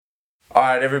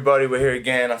Alright everybody, we're here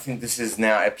again. I think this is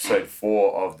now episode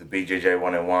 4 of the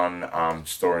BJJ101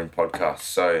 STOREROOM podcast.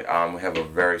 So we have a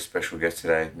very special guest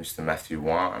today, Mr. Mathew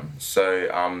Wann.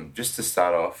 So just to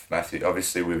start off, Mathew,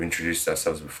 obviously we've introduced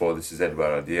ourselves before. This is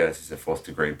Edward Idea. This is a 4th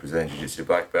degree Brazilian Jiu-Jitsu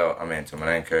black belt. I'm Anton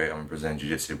Manenko. I'm a Brazilian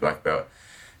Jiu-Jitsu black belt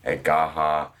at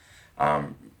Gaha,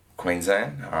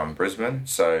 Queensland, Brisbane.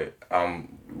 So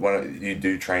you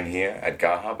do train here at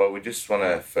Gaha, but we just want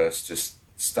to first just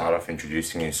start off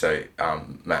introducing you. So,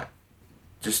 Matt,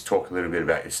 just talk a little bit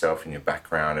about yourself and your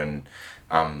background,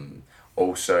 and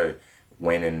also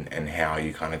when and how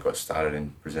you kind of got started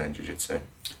in Brazilian Jiu-Jitsu.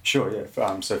 Sure,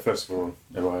 yeah. So first of all,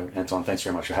 Anton, thanks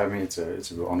very much for having me. It's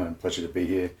a real honour and pleasure to be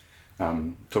here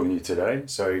talking to you today.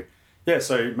 So, yeah,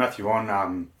 so Mathew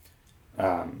Wann,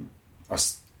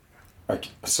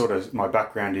 my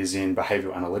background is in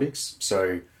behavioural analytics.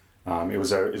 So it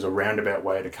was a roundabout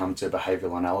way to come to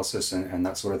behavioural analysis and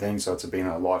that sort of thing. So it's been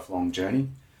a lifelong journey.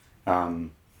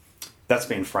 That's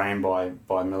been framed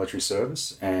by military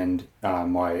service and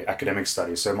my academic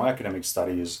studies. So my academic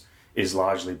study is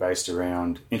largely based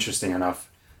around, interesting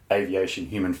enough, aviation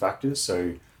human factors.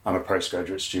 So I'm a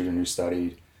postgraduate student who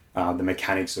studied the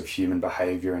mechanics of human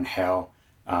behaviour and how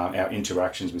our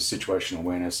interactions with situational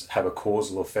awareness have a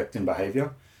causal effect in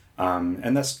behaviour.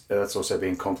 And that's also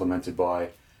been complemented by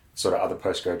sort of other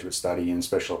postgraduate study in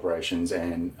special operations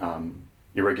and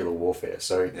irregular warfare.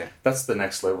 So that's the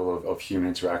next level of human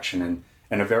interaction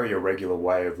and a very irregular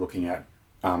way of looking at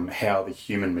how the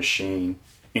human machine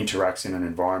interacts in an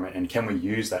environment, and can we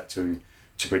use that to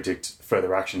predict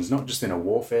further actions, not just in a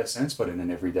warfare sense, but in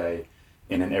an everyday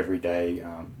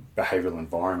behavioural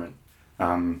environment.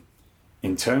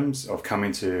 In terms of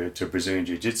coming to Brazilian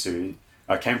Jiu-Jitsu,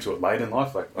 I came to it late in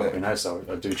life, like we know, so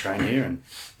I do train here,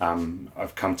 and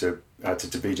I've come to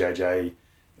BJJ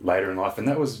later in life, and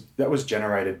that was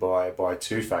generated by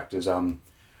two factors.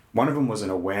 One of them was an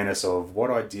awareness of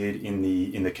what I did in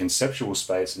the conceptual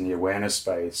space, in the awareness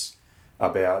space,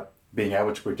 about being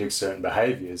able to predict certain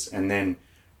behaviours, and then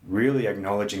really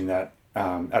acknowledging that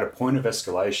at a point of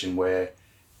escalation where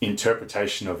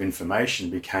interpretation of information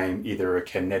became either a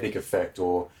kinetic effect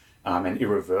or an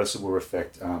irreversible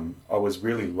effect, I was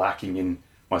really lacking in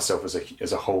myself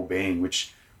as a whole being,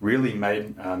 which really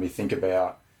made me think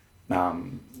about,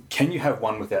 can you have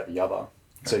one without the other?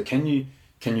 So can you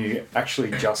actually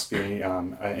just be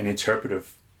an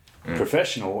interpretive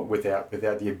professional without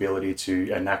the ability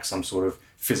to enact some sort of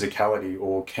physicality,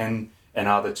 or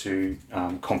are the two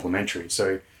complementary?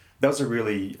 So that was a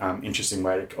really interesting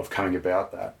way of coming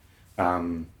about that.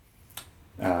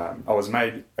 I was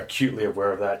made acutely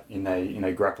aware of that in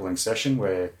a grappling session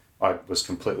where I was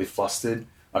completely flustered.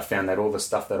 I found that all the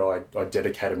stuff that I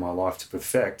dedicated my life to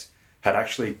perfect had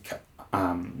actually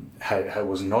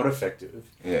was not effective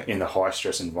in the high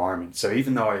stress environment. So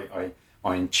even though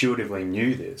I intuitively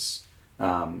knew this,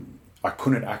 I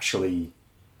couldn't actually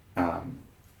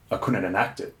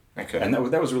enact it. Okay. And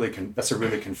that's a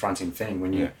really confronting thing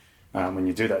when you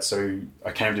do that. So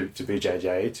I came to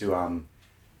BJJ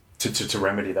to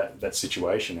remedy that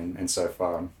situation, and so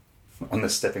far I'm on the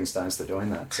stepping stones to doing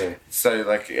that. So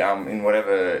like in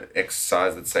whatever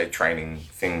exercise, let's say training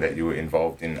thing that you were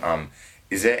involved in,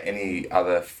 is there any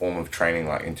other form of training,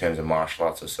 like in terms of martial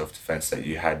arts or self-defense, that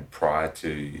you had prior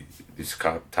to this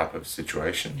type of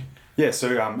situation? Yeah.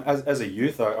 So as a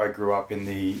youth, I grew up in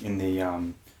the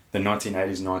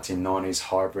 1980s, 1990s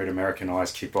hybrid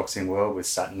Americanized kickboxing world with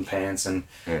satin pants and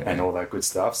all that good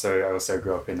stuff. So I also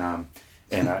grew up in a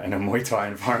Muay Thai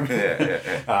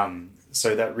environment.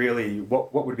 So that really,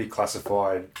 what would be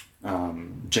classified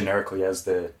generically as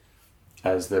the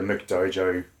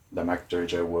McDojo, the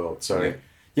McDojo world. So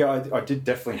I did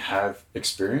definitely have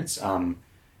experience,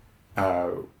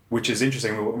 which is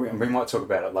interesting. We might talk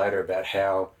about it later about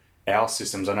how our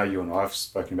systems, I know you and I have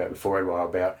spoken about before, Edward,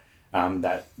 about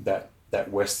that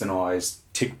westernized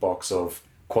tick box of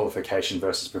qualification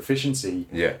versus proficiency,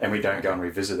 and we don't go and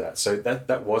revisit that. So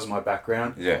that was my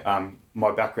background. My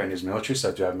background is military, so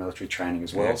I do have military training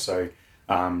as well. So,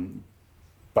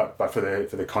 but for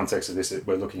the context of this,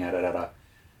 we're looking at it at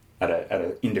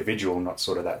an individual, not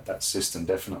sort of that system.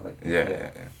 Definitely.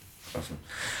 Yeah.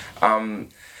 Awesome.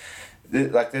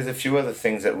 There's a few other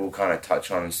things that we'll kind of touch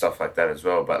on and stuff like that as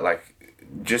well. But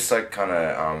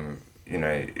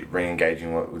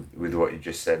re-engaging with what you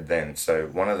just said then. So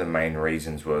one of the main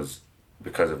reasons was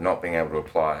because of not being able to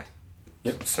apply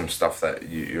some stuff that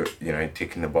you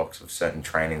tick in the box of certain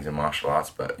trainings in martial arts,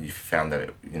 but you found that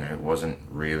it wasn't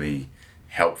really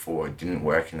helpful or it didn't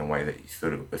work in the way that you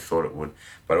thought it would.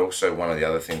 But also one of the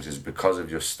other things is because of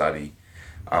your study,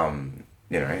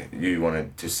 you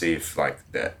wanted to see if like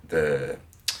the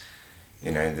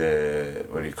you know, the,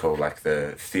 what do you call, like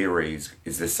the theories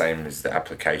is the same as the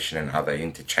application, and are they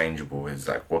interchangeable? Is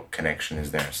like, what connection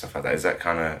is there and stuff like that? Is that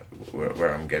kind of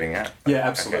where I'm getting at? Yeah,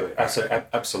 absolutely. Okay.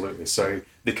 Absolutely. So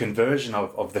the conversion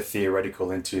of the theoretical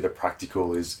into the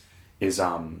practical is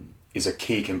a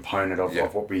key component of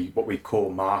what we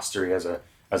call mastery as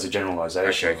a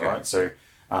generalization, Okay. right? So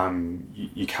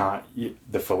you can't,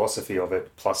 the philosophy of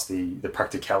it plus the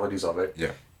practicalities of it.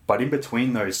 Yeah. But in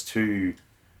between those two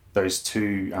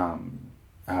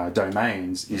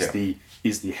domains is the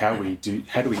how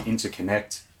do we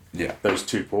interconnect those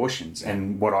two portions.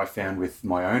 And what I found with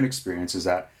my own experience is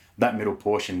that middle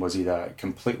portion was either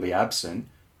completely absent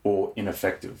or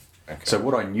ineffective. Okay. So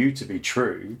what I knew to be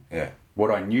true,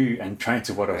 what I knew and trained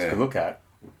to what I was to look at,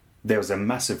 there was a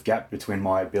massive gap between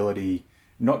my ability,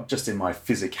 not just in my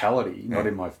physicality, not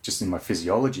in my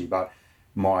physiology, but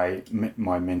my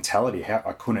mentality, how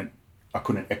I couldn't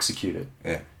execute it.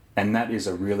 Yeah. And that is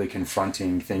a really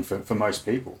confronting thing for most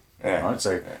people. Yeah. Right?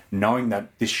 So knowing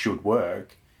that this should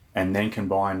work, and then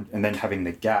having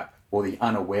the gap or the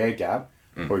unaware gap,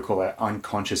 or we call that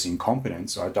unconscious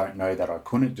incompetence, so I don't know that I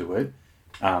couldn't do it,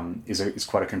 is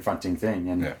quite a confronting thing.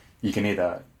 And you can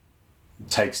either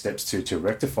take steps to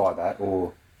rectify that,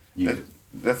 or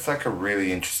that's like a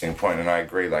really interesting point, and I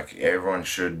agree. Like, everyone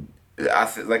should. I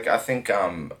think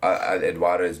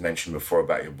Eduardo has mentioned before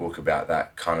about your book, about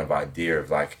that kind of idea of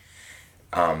like,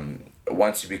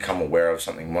 once you become aware of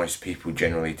something, most people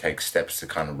generally take steps to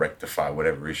kind of rectify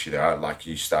whatever issue there are, like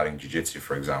you starting jiu-jitsu,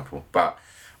 for example. But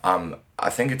I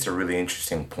think it's a really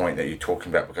interesting point that you're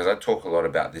talking about, because I talk a lot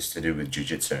about this to do with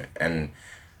jiu-jitsu, and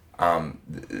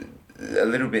a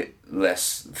little bit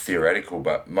less theoretical,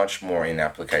 but much more in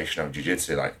application of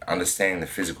jiu-jitsu, like understanding the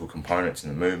physical components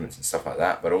and the movements and stuff like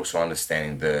that, but also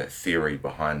understanding the theory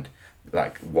behind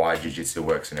like why jiu-jitsu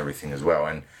works and everything as well.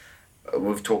 And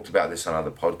we've talked about this on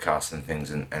other podcasts and things,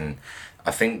 and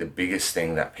I think the biggest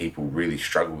thing that people really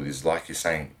struggle with is, like you're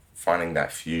saying, finding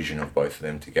that fusion of both of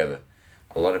them together.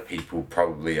 A lot of people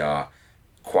probably are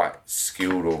quite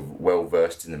skilled or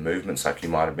well-versed in the movements, like you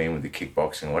might have been with the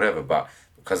kickboxing or whatever, but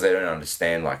because they don't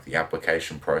understand like the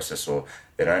application process, or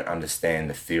they don't understand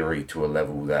the theory to a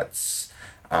level that's,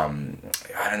 I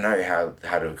don't know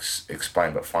how to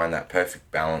explain, but find that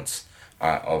perfect balance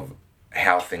of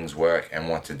how things work and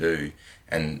what to do.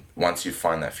 And once you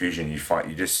find that fusion,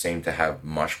 you just seem to have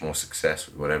much more success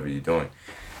with whatever you're doing,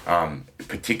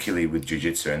 particularly with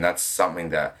jiu-jitsu. And that's something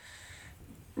that,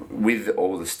 with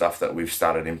all the stuff that we've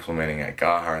started implementing at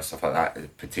Gaha and stuff like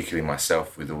that, particularly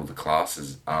myself with all the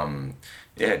classes,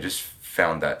 just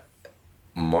found that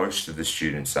most of the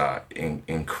students are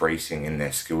increasing in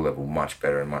their skill level much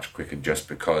better and much quicker, just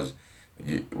because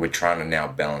we're trying to now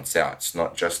balance out. It's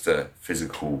not just a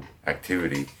physical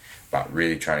activity, but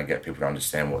really trying to get people to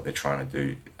understand what they're trying to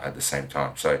do at the same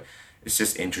time. So it's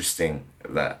just interesting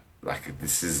that like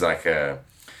this is like a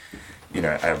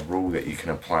rule that you can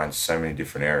apply in so many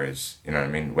different areas, you know what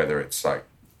I mean? Whether it's like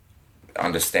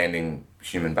understanding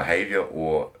human behavior,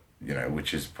 or, you know,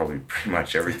 which is probably pretty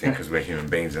much everything, because we're human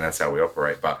beings and that's how we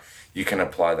operate. But you can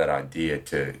apply that idea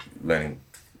to learning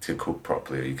to cook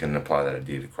properly, or you can apply that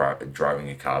idea to driving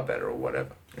your car better or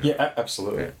whatever. You know? Yeah,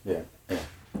 absolutely. Yeah.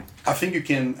 I think you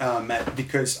can, Matt,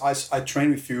 because I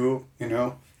train with you, you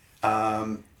know,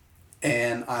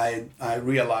 and I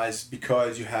realize,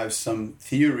 because you have some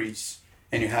theories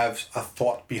and you have a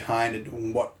thought behind it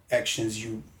on what actions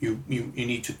you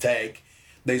need to take,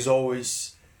 there's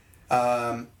always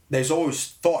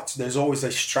thoughts, there's always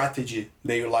a strategy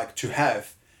that you like to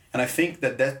have. And I think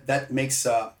that makes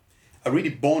a really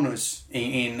bonus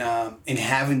in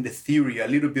having the theory, a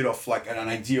little bit of like an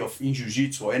idea of in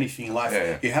jiu-jitsu or anything in life.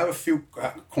 Yeah. You have a few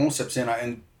concepts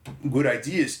and good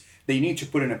ideas that you need to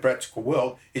put in a practical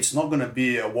world. It's not going to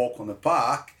be a walk on the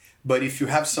park, but if you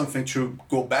have something to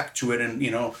go back to it and, you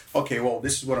know, okay, well,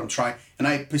 this is what I'm trying. And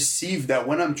I perceive that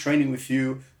when I'm training with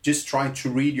you, just trying to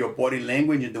read your body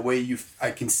language and the way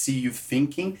I can see you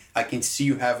thinking, I can see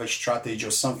you have a strategy or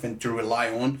something to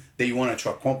rely on that you wanted to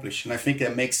accomplish. And I think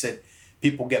that makes it,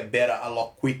 people get better a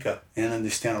lot quicker and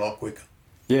understand a lot quicker.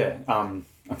 Yeah.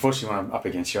 Unfortunately, when I'm up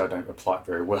against you, I don't apply it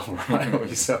very well, right?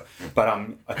 But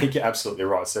I think you're absolutely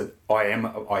right. So I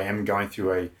am going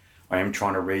through I am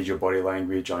trying to read your body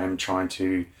language. I am trying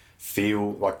to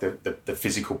feel like the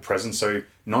physical presence. So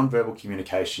non-verbal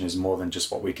communication is more than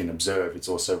just what we can observe. It's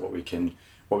also what we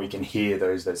can hear,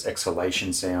 those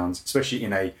exhalation sounds, especially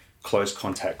in a close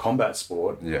contact combat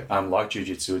sport, like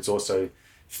jiu-jitsu. It's also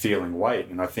feeling weight.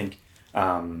 And I think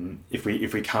if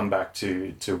we come back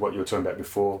to what you were talking about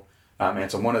before,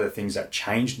 Anton, one of the things that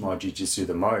changed my jiu-jitsu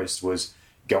the most was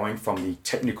going from the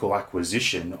technical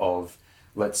acquisition of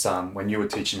let's when you were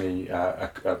teaching me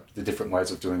the different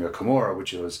ways of doing a kimura,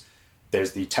 which was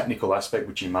there's the technical aspect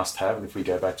which you must have. If we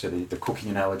go back to the cooking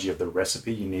analogy of the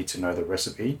recipe, you need to know the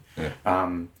recipe.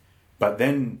 But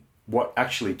then what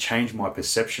actually changed my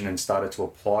perception and started to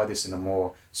apply this in a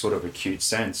more sort of acute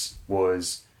sense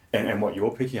was, and what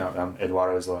you're picking up,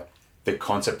 Eduardo, is like the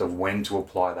concept of when to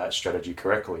apply that strategy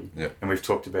correctly. And we've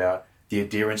talked about the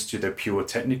adherence to the pure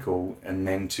technical and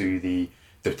then to the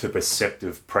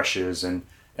perceptive pressures, and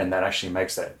that actually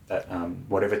makes that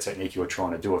whatever technique you're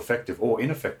trying to do effective or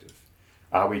ineffective.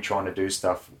 Are we trying to do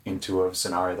stuff into a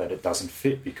scenario that it doesn't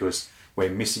fit because we're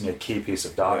missing a key piece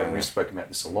of data, and we've spoken about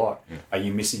this a lot. Are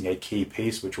you missing a key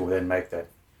piece which will then make that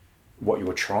what you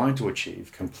were trying to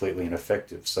achieve completely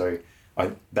ineffective? So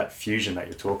that fusion that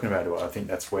you're talking about, I think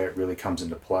that's where it really comes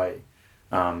into play.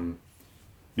 And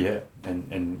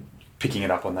picking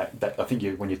it up on that I think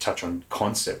when you touch on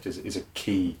concept is a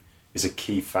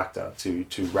key factor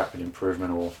to rapid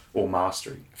improvement or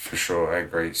mastery. For sure, I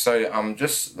agree. So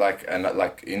just like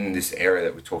in this area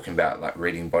that we're talking about, like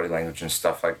reading body language and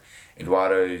stuff, like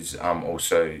Eduardo's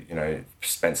also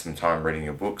spent some time reading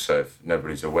your book. So if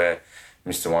nobody's aware,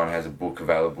 Mr. Wann has a book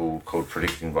available called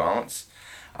Predicting Violence,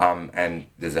 and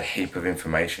there's a heap of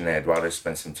information there. Eduardo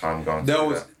spent some time going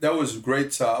through that. That was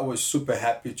great. I was super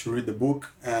happy to read the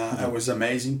book. It was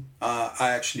amazing.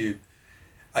 I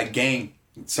gained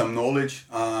some knowledge,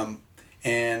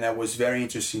 and that was very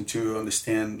interesting to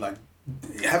understand,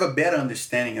 have a better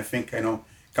understanding. I think,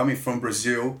 coming from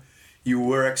Brazil, you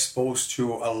were exposed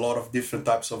to a lot of different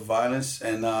types of violence,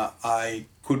 and I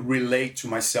could relate to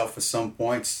myself at some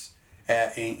points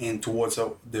in towards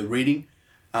the reading,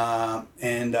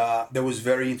 and there was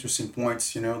very interesting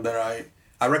points, that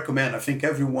I recommend. I think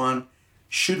everyone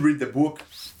should read the book.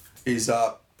 Is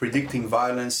Predicting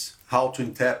Violence: How to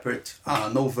Interpret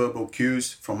Non-Verbal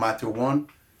Cues, from Mathew Wann,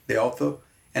 the author,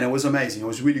 and it was amazing. It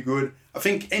was really good. I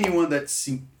think anyone that's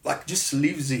just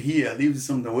lives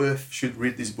on the earth should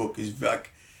read this book. It's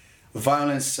like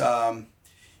violence.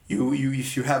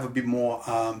 If you have a bit more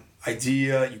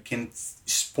idea, you can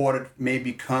spot it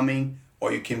maybe coming,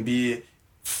 or you can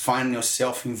find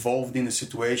yourself involved in the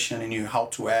situation and how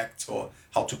to act or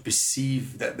how to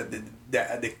perceive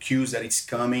the cues that it's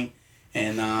coming.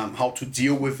 And how to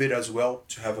deal with it as well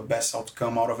to have a best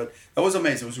outcome out of it. That was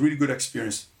amazing. It was a really good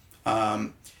experience.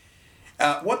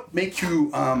 What made you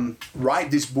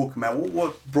write this book, man?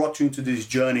 What brought you into this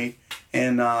journey?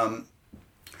 And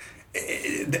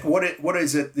what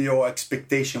is your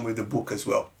expectation with the book as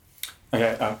well?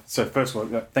 Okay, so first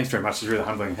of all, thanks very much. It's really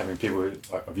humbling having people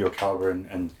of your caliber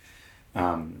and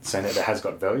saying that has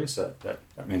got value. So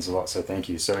that means a lot. So thank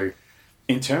you. So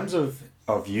in terms of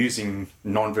using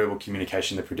non-verbal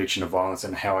communication, the prediction of violence,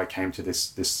 and how I came to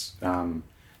this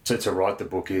to write the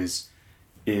book is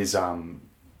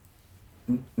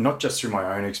not just through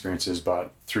my own experiences,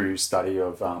 but through study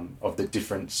of the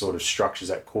different sort of structures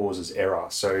that causes error.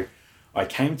 So I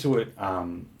came to it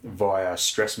via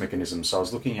stress mechanisms. So I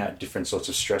was looking at different sorts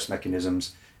of stress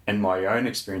mechanisms and my own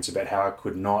experience about how I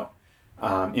could not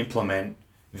implement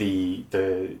the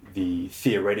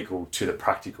theoretical to the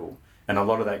practical. And a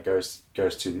lot of that goes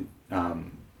to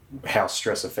how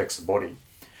stress affects the body.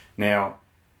 Now,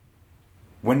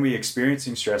 when we're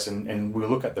experiencing stress, and we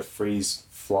look at the freeze,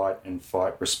 flight, and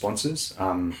fight responses,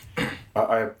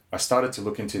 I started to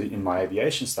look in my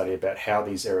aviation study about how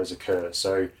these errors occur.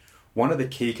 So one of the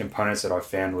key components that I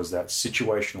found was that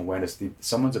situational awareness,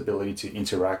 someone's ability to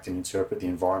interact and interpret the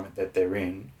environment that they're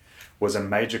in, was a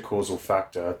major causal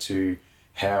factor to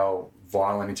how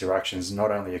violent interactions not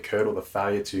only occurred, or the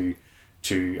failure to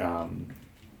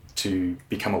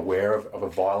become aware of a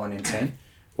violent intent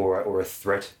or a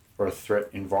threat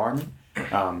environment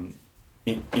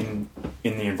in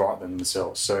the environment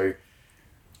themselves. So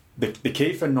the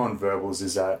key for non-verbals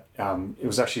is that it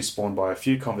was actually spawned by a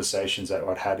few conversations that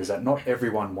I'd had, is that not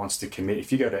everyone wants to commit.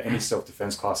 If you go to any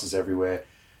self-defense classes everywhere,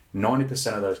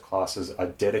 90% of those classes are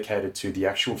dedicated to the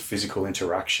actual physical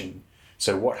interaction.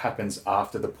 So what happens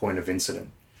after the point of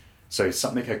incident? So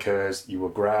something occurs, you were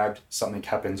grabbed, something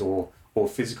happens, or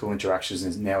physical interactions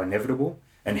is now inevitable,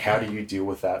 and how do you deal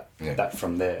with that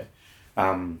from there?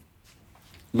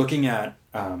 Looking at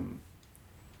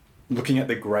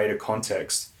the greater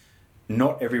context,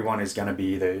 not everyone is going to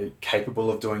be either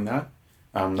capable of doing that.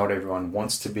 Not everyone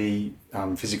wants to be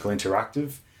physical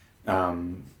interactive,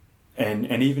 and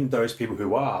even those people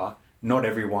who are, not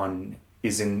everyone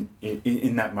is in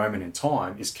that moment in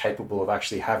time is capable of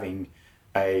actually having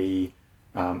a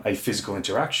physical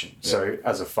interaction. Yeah. So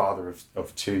as a father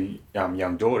of two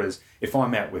young daughters, if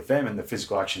I'm out with them and the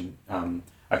physical action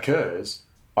occurs,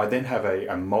 I then have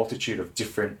a multitude of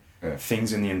different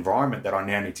things in the environment that I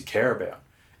now need to care about.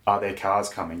 Are there cars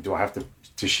coming? Do I have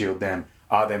to shield them?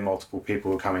 Are there multiple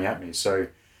people who are coming at me? So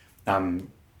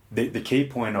the key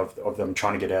point of them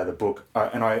trying to get out of the book,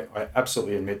 and I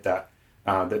absolutely admit that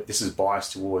this is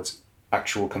biased towards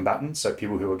actual combatants, so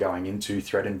people who are going into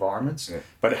threat environments,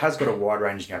 but it has got a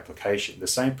wide-ranging application. The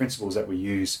same principles that we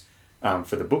use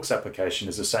for the book's application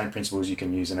is the same principles you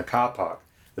can use in a car park,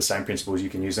 the same principles you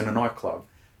can use in a nightclub.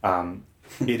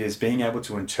 It is being able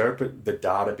to interpret the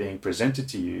data being presented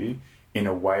to you in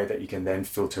a way that you can then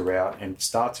filter out and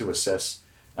start to assess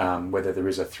whether there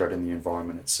is a threat in the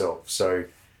environment itself. So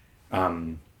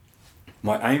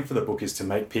my aim for the book is to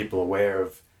make people aware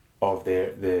of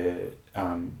their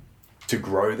to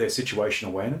grow their situational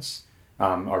awareness.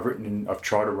 I've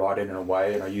tried to write it in a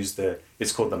way, and I use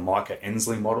it's called the Micah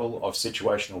Ensley model of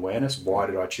situational awareness. Why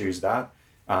did I choose that?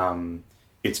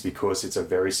 It's because it's a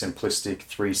very simplistic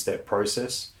 3-step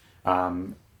process.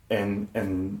 And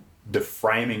the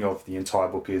framing of the entire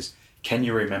book is, can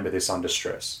you remember this under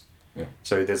stress? Yeah.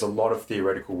 So there's a lot of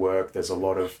theoretical work, there's a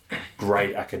lot of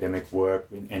great academic work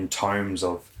and tomes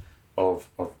of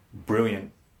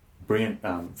brilliant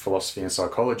philosophy and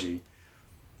psychology.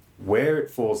 Where it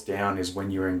falls down is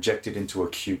when you're injected into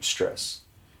acute stress.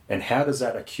 And how does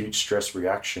that acute stress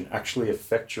reaction actually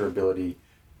affect your ability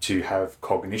to have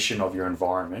cognition of your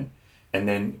environment and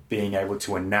then being able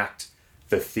to enact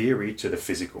the theory to the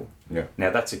physical? Yeah. Now,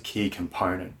 that's a key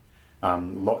component.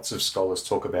 Lots of scholars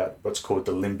talk about what's called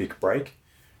the limbic break.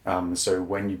 So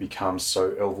when you become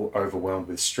so overwhelmed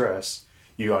with stress,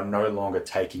 you are no longer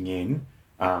taking in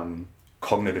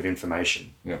cognitive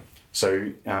information. Yeah.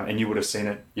 So, and you would have seen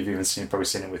it. You've even probably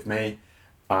seen it with me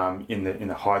in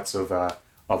the heights of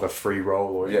a free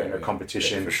roll or in a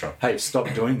competition. Yeah, for sure. Hey,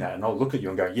 stop doing that, and I'll look at you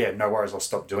and go, yeah, no worries, I'll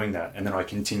stop doing that, and then I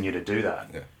continue to do that.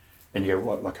 Yeah. And you go,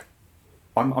 what? Like,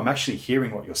 I'm actually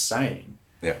hearing what you're saying.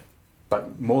 Yeah.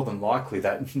 But more than likely,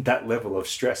 that level of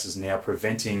stress is now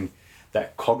preventing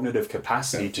that cognitive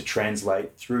capacity to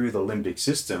translate through the limbic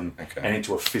system and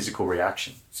into a physical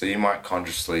reaction. So you might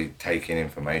consciously take in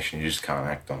information, you just can't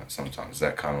act on it sometimes. Is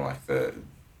that kind of like the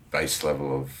base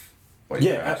level of what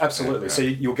you absolutely. So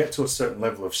you'll get to a certain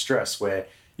level of stress where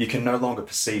you can no longer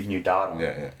perceive new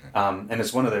data. And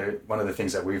it's one of the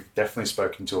things that we've definitely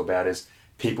spoken to about is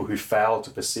people who fail to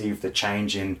perceive the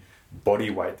change in body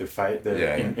weight, in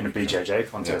a BJJ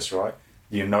contest, right?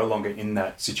 You're no longer in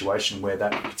that situation where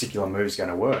that particular move is going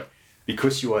to work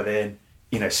because you are then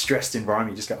in a stressed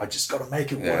environment. You just go, I just got to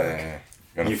make it work.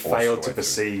 You fail to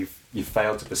perceive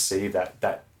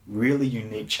that really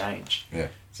unique change. Yeah.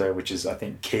 So, which is, I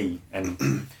think, key.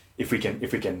 And if we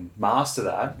can master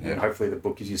that, and hopefully the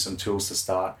book gives you some tools to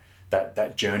start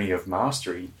that journey of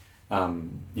mastery,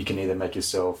 you can either make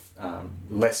yourself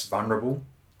less vulnerable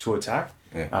to attack.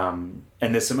 Yeah.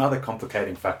 And there's some other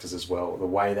complicating factors as well. The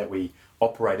way that we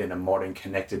operate in a modern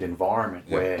connected environment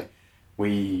where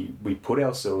we put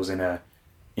ourselves in a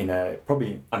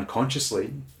probably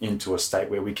unconsciously into a state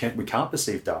where we can't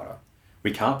perceive data,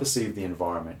 we can't perceive the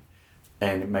environment,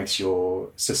 and it makes your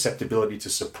susceptibility to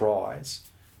surprise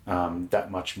that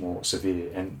much more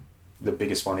severe. And the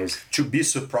biggest one is to be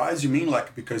surprised. You mean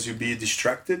like because you be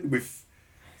distracted with?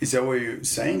 Is that what you're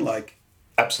saying? Like.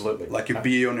 Absolutely. Like you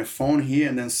be on your phone here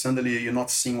and then suddenly you're not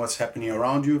seeing what's happening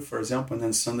around you, for example, and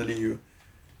then suddenly you're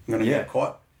going to get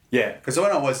caught. Yeah. Because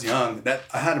when I was young,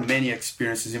 I had many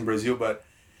experiences in Brazil, but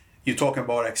you're talking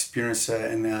about experience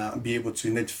and be able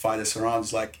to identify the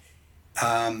surroundings. Like,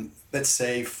 let's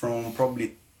say from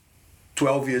probably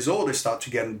 12 years old, I start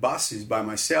to get in buses by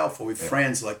myself or with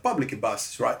friends, like public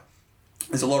buses, right?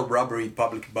 There's a lot of robbery in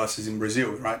public buses in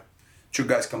Brazil, right? 2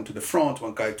 guys come to the front,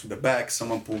 1 guy to the back,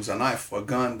 someone pulls a knife or a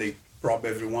gun, they rob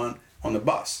everyone on the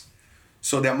bus.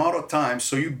 So the amount of time,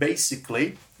 so you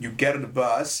get on the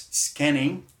bus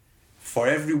scanning for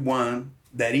everyone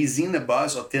that is in the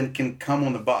bus or then can come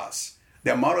on the bus.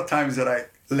 The amount of times that I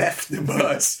left the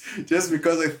bus just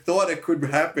because I thought it could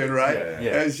happen, right?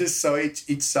 It's just so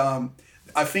it's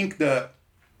I think the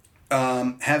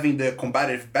having the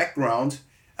combative background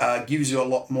gives you a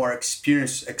lot more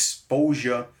experience,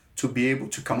 exposure to be able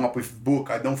to come up with a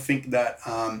book. I don't think that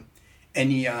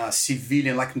any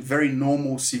civilian, like very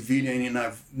normal civilian in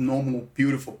a normal,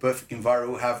 beautiful, perfect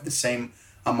environment will have the same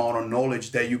amount of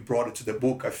knowledge that you brought it to the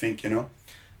book, I think,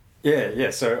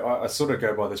 Yeah. So I sort of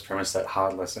go by this premise that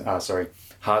hard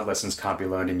lessons can't be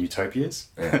learned in utopias.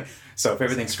 Yeah. So if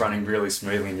everything's running really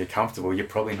smoothly and you're comfortable, you're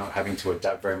probably not having to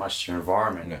adapt very much to your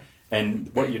environment. Yeah. And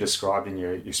what you described in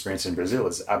your experience in Brazil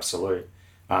is absolute.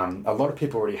 A lot of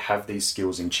people already have these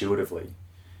skills intuitively.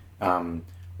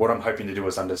 What I'm hoping to do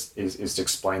is to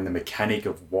explain the mechanic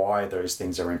of why those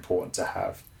things are important to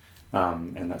have.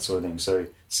 and that sort of thing. So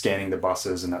scanning the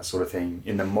buses and that sort of thing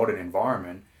in the modern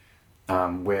environment,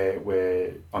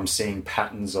 where I'm seeing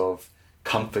patterns of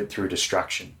comfort through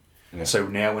distraction. Yeah. So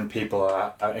now when people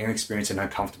are experiencing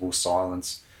uncomfortable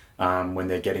silence, when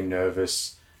they're getting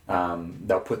nervous,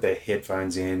 they'll put their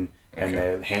headphones in and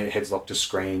their heads locked to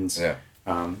screens. Yeah.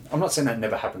 I'm not saying that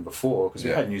never happened before, because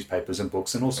we've had newspapers and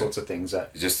books and all sorts of things that...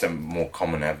 It's just a more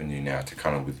common avenue now to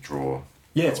kind of withdraw.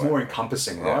 Yeah, it's more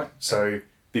encompassing, right? So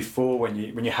before, when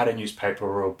you had a newspaper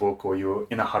or a book, or you were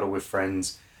in a huddle with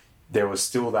friends, there was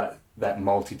still that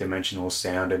multi-dimensional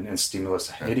sound and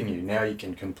stimulus hitting you. Now you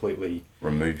can completely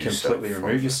remove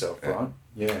yourself, right?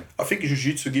 Yeah. I think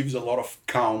Jiu-Jitsu gives a lot of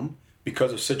calm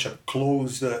because of such a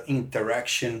close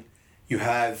interaction you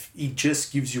have. It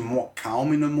just gives you more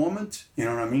calm in the moment, you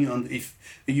know what I mean? And if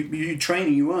you're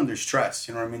training, you're under stress,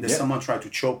 you know what I mean? There's someone trying to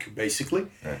choke you, basically,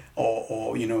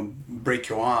 or break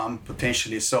your arm,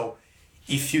 potentially. So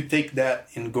if you take that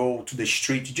and go to the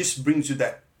street, it just brings you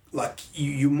that, like,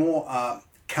 you're more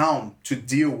calm to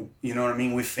deal, you know what I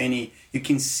mean, with any... You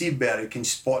can see better, you can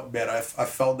spot better. I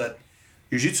felt that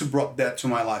Jiu-Jitsu brought that to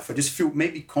my life. I just feel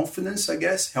maybe confidence, I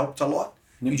guess, helped a lot.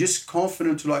 You're just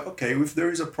confident to, like, okay, if there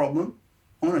is a problem,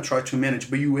 I'm going to try to manage,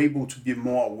 but you're able to be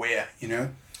more aware,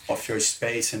 of your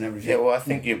space and everything. Yeah, well, I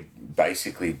think you're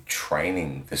basically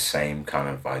training the same kind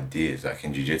of ideas, like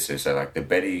in Jiu-Jitsu. So, like, the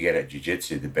better you get at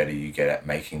Jiu-Jitsu, the better you get at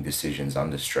making decisions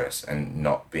under stress and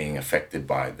not being affected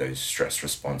by those stress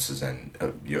responses and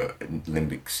your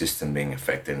limbic system being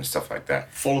affected and stuff like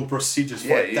that. Follow procedures.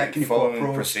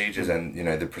 Following procedures, and,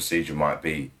 the procedure might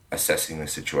be assessing the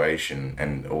situation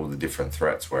and all the different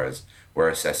threats, whereas we're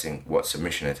assessing what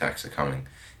submission attacks are coming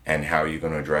and how you're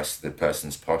going to address the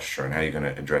person's posture and how you're going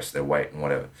to address their weight and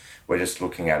whatever. We're just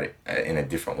looking at it in a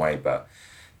different way. But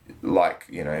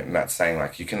like, Matt's saying,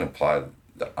 like, you can apply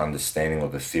the understanding or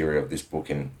the theory of this book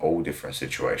in all different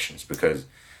situations, because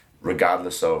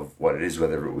regardless of what it is,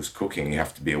 whether it was cooking, you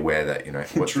have to be aware that,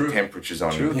 what the temperature's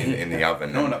on in the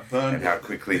oven and how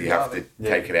quickly you have to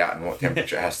take it out and what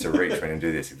temperature it has to reach when you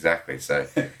do this. Exactly. So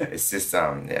it's just,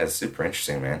 it's super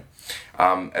interesting, man.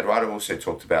 Eduardo also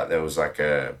talked about there was like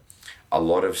a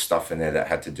lot of stuff in there that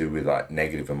had to do with like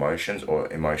negative emotions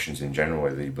or emotions in general,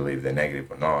 whether you believe they're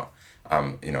negative or not,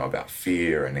 about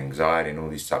fear and anxiety and all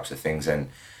these types of things. And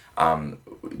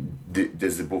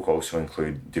does the book also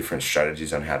include different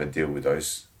strategies on how to deal with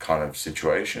those kind of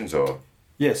situations, or?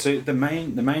 Yeah, so the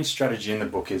main strategy in the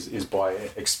book is by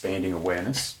expanding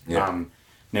awareness. Yeah.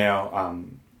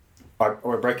 I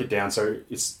break it down, so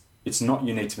it's not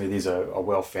unique to me. These are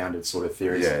well-founded sort of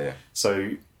theories. Yeah.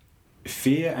 So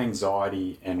fear,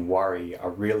 anxiety, and worry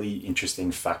are really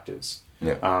interesting factors.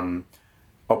 Yeah.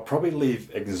 I'll probably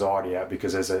leave anxiety out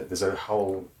because there's a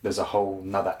whole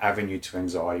another avenue to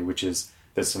anxiety, which is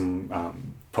there's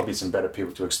some probably some better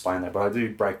people to explain that. But I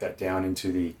do break that down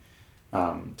into the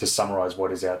to summarize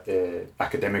what is out there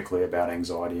academically about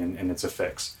anxiety and its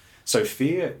effects. So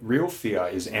real fear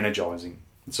is energizing.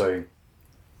 So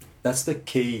that's the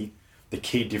key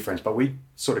difference. But we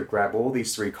sort of grab all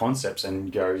these three concepts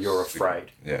and go, you're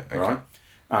afraid. Yeah. Okay.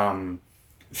 Right.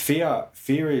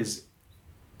 Fear is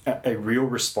a real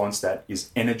response that is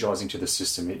energizing to the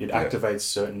system. It activates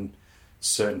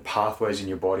certain pathways in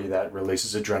your body that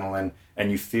releases adrenaline,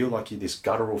 and you feel like you're this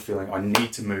guttural feeling, I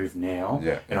need to move now,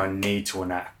 and I need to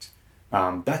enact.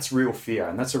 That's real fear,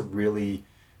 and that's a really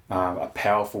a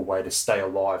powerful way to stay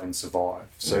alive and survive.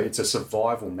 So it's a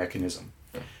survival mechanism.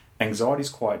 Yeah. Anxiety is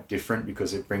quite different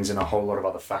because it brings in a whole lot of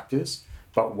other factors,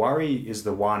 but worry is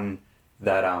the one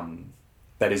that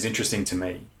is interesting to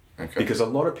me. Okay. Because a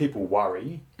lot of people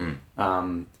worry,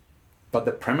 but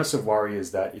the premise of worry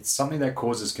is that it's something that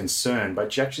causes concern,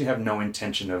 but you actually have no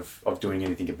intention of doing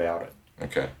anything about it.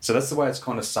 Okay. So that's the way it's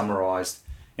kind of summarized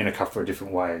in a couple of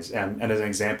different ways. And as an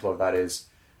example of that is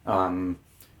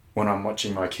when I'm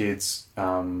watching my kids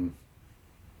on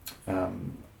a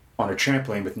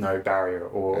trampoline with no barrier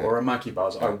or a monkey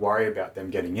bars, I worry about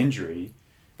them getting injury.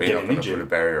 But you're not going to put a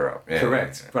barrier up. Yeah,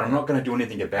 correct. But I'm not going to do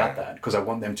anything about that because I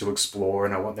want them to explore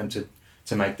and I want them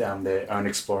to make their own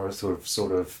explorative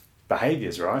sort of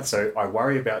behaviours, right? So I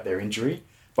worry about their injury,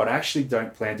 but I actually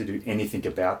don't plan to do anything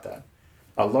about that.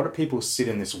 A lot of people sit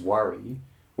in this worry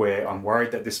where I'm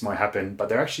worried that this might happen, but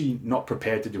they're actually not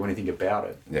prepared to do anything about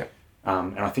it. Yeah.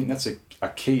 And I think that's a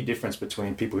key difference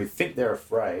between people who think they're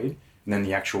afraid and then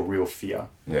the actual real fear.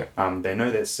 Yeah. They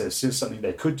know there's something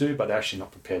they could do, but they're actually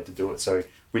not prepared to do it. So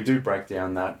we do break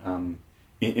down that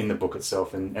in the book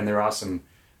itself, and there are some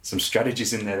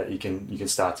strategies in there that you can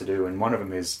start to do. And one of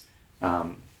them is,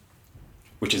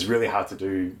 which is really hard to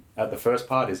do at the first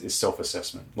part, is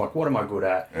self-assessment. Like, what am I good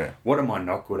at? Yeah. What am I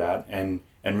not good at? And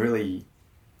and really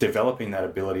developing that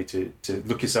ability to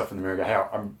look yourself in the mirror and go, hey,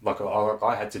 I'm like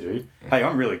I had to do, hey,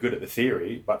 I'm really good at the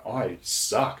theory, but I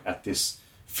suck at this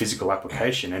physical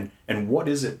application. And what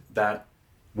is it that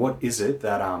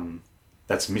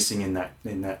that's missing in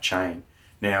that chain?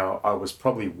 Now, I was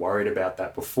probably worried about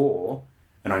that before,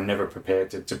 and I never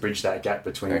prepared to bridge that gap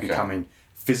between becoming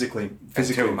physically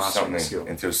mastering the skill.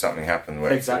 Until something happened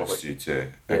where it forced you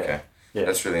to. Okay. Yeah.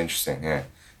 That's really interesting, yeah.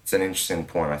 It's an interesting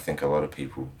point I think a lot of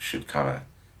people should kind of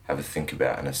have a think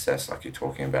about and assess, like you're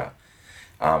talking about.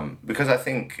 Because I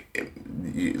think,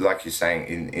 like you're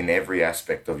saying, in every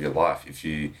aspect of your life, if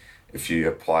you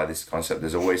apply this concept,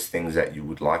 there's always things that you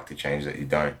would like to change that you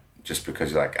don't, just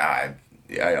because you're like,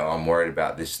 I'm worried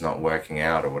about this not working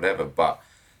out or whatever, but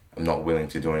I'm not willing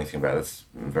to do anything about it. It's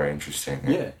very interesting.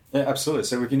 Yeah, absolutely.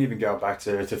 So we can even go back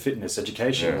to fitness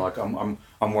education. Yeah. Like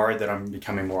I'm worried that I'm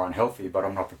becoming more unhealthy, but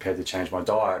I'm not prepared to change my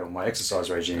diet or my exercise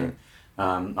regime. Yeah.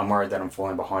 I'm worried that I'm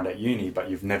falling behind at uni, but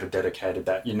you've never dedicated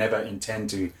that. You never intend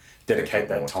to dedicate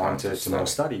that time to more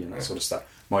study and that sort of stuff.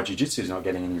 My jiu-jitsu is not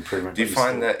getting any improvement. Do you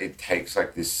find that it takes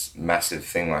like this massive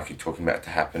thing like you're talking about to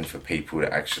happen for people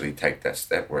to actually take that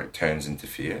step where it turns into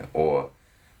fear? Or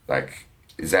like,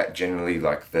 is that generally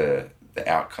like the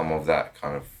outcome of that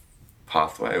kind of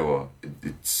pathway, or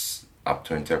it's up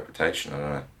to interpretation? I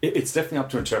don't know. It's definitely up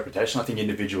to interpretation. I think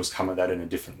individuals come at that in a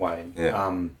different way.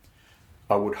 Yeah.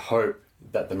 I would hope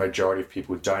that the majority of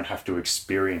people don't have to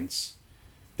experience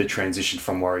the transition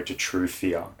from worry to true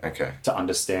fear to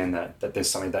understand that there's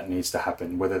something that needs to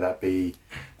happen, whether that be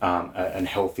a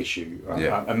health issue,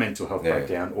 a mental health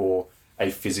breakdown, or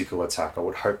a physical attack. I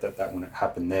would hope that wouldn't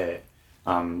happen there.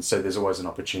 So there's always an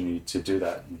opportunity to do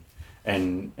that,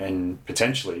 and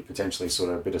potentially sort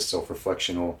of a bit of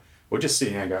self-reflection, or just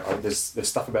sitting there and go, there's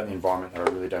stuff about the environment that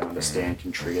I really don't understand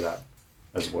can trigger that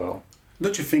as well.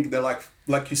 Don't you think that,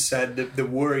 like you said, the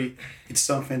worry, it's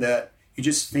something that you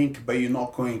just think, but you're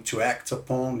not going to act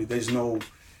upon? There's no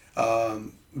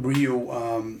real,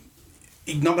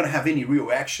 you're not going to have any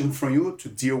real action from you to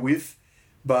deal with.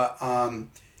 But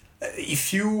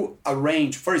if you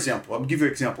arrange, for example, I'll give you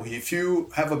an example here. If you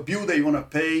have a bill that you want to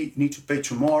pay, you need to pay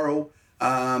tomorrow,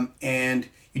 and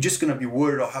you're just going to be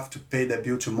worried, I'll have to pay that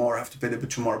bill tomorrow,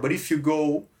 But if you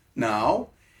go now,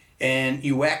 and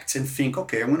you act and think,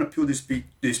 okay, I'm going to pay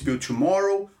this bill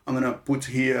tomorrow. I'm going to put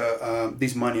here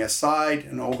this money aside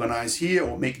and organize here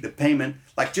or make the payment.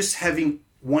 Like just having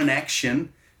one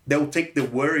action that will take the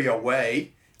worry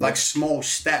away, like small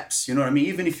steps, you know what I mean?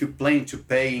 Even if you plan to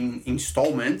pay in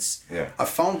installments, I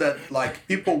found that like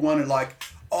people want to like,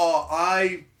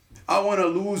 I want to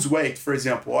lose weight, for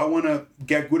example. I want to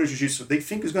get good at jiu-jitsu. They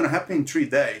think it's going to happen in 3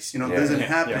 days. You know, it doesn't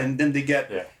happen. Then they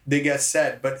get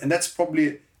sad. And that's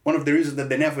probably one of the reasons that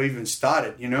they never even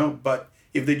started, you know. But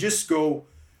if they just go,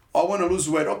 I want to lose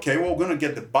weight. Okay, well, we're going to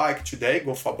get the bike today,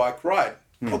 go for a bike ride.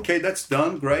 Okay, that's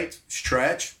done. Great.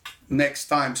 Stretch. Next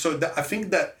time. So I think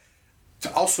that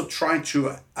to also trying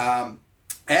to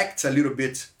act a little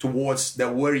bit towards the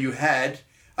worry you had,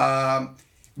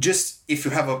 just if you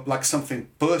have like something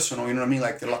personal, you know what I mean?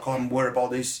 Like oh, I'm worried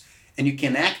about this, and you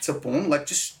can act upon, like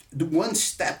just do one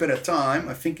step at a time.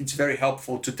 I think it's very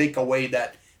helpful to take away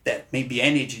that maybe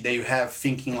energy that you have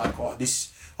thinking like, oh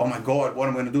my God, what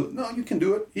am I going to do? No, you can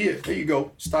do it. There you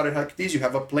go. Start it like this. You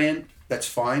have a plan. That's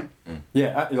fine.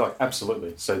 Yeah, like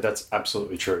absolutely. So that's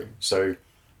absolutely true. So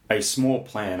a small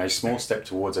plan, a small step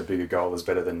towards a bigger goal is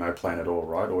better than no plan at all,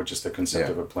 right? Or just the concept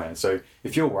of a plan. So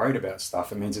if you're worried about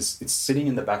stuff, it means it's sitting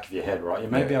in the back of your head, right? You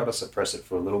may be able to suppress it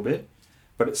for a little bit,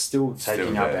 but it's still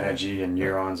taking up energy and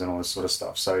neurons and all this sort of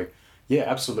stuff. So yeah,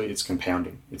 absolutely, it's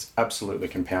compounding. It's absolutely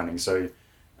compounding. So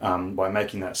by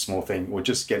making that small thing, or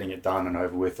just getting it done and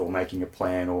over with, or making a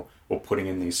plan, or putting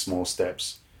in these small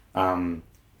steps,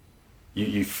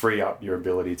 you free up your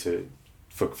ability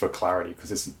for clarity,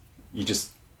 because you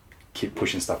just keep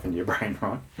pushing stuff into your brain,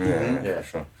 right? Yeah,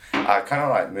 sure. Kind of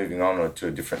like moving on to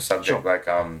a different subject, like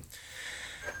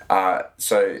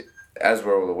so as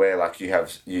we're all aware, like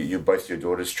you both your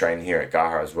daughters train here at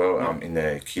Gaha as well, in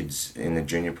the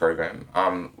junior program.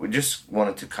 We just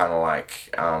wanted to kind of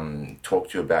like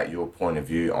talk to you about your point of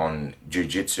view on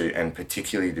jiu-jitsu, and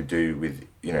particularly to do with,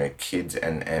 you know, kids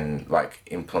and like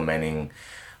implementing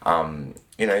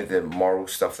you know, the moral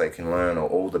stuff they can learn, or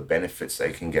all the benefits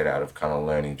they can get out of kind of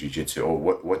learning jiu-jitsu, or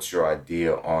what's your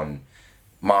idea on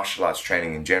martial arts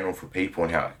training in general for people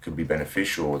and how it could be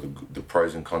beneficial, or the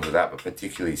pros and cons of that, but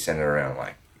particularly centered around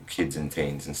like kids and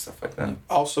teens and stuff like that.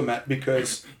 Also, Matt,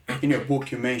 because in your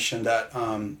book you mentioned that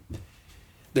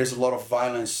there's a lot of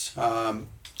violence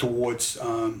towards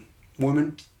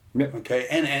women Yep. Okay,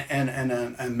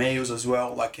 and males as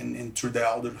well. Like in through their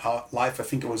adult life, I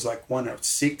think it was like 1 or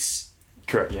 6.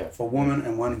 Correct. Yeah. For women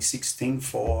and 1 in 16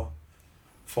 for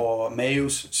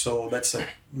males. So that's a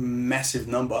massive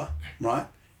number, right?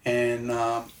 And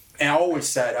I always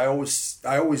said, I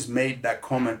always made that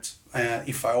comment.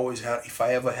 If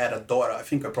I ever had a daughter, I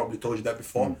think I probably told you that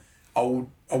before. I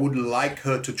would like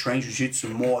her to train jiu-jitsu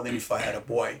more than if I had a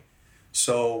boy.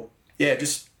 So yeah,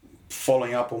 just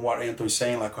following up on what Anthony's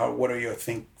saying, like, what are your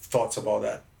thoughts about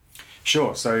that?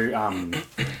 Sure. So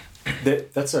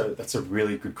that's a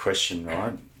really good question,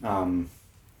 right?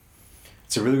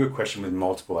 It's a really good question with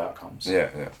multiple outcomes.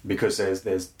 Yeah. Because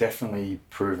there's definitely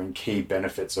proven key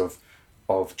benefits of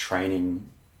training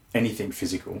anything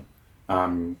physical,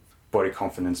 body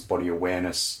confidence, body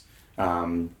awareness,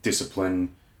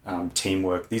 discipline,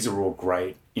 teamwork. These are all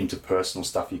great interpersonal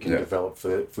stuff you can develop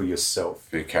for yourself.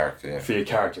 For your character, yeah. For your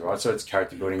character, right? So it's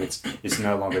character building. It's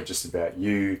no longer just about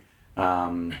you,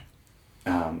 and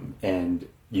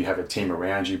you have a team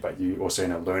around you, but you also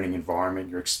in a learning environment.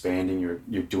 You're expanding.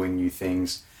 You're doing new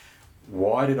things.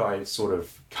 Why did I sort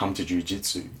of come to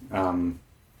jiu-jitsu?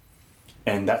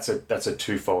 And that's a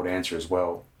twofold answer as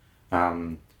well.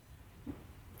 On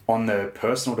the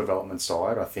personal development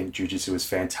side, I think jiu-jitsu is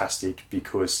fantastic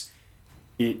because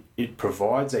it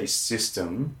provides a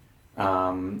system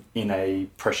in a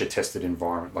pressure-tested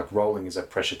environment. Like rolling is a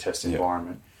pressure-test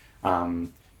environment.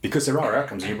 Because there are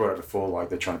outcomes, and you brought up before, like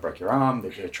they're trying to break your arm,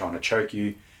 they're trying to choke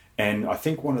you. And I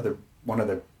think one of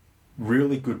the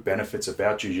really good benefits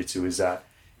about jiu-jitsu is that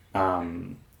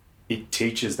it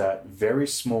teaches that very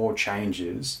small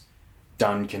changes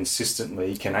done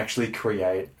consistently can actually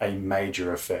create a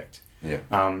major effect. Yeah.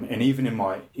 And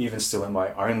even still at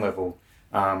my own level,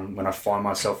 when I find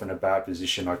myself in a bad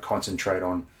position, I concentrate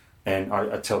on, and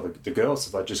I tell the girls,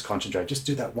 if I just concentrate, just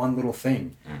do that one little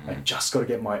thing. I just got to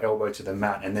get my elbow to the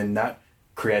mat, and then that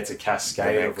creates a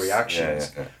cascade of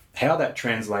reactions. Yeah. How that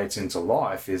translates into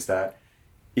life is that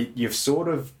you've sort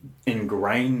of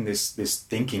ingrained this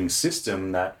thinking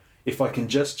system that if I can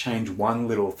just change one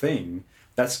little thing,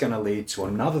 that's going to lead to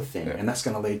another thing, and that's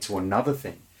going to lead to another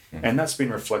thing. And that's been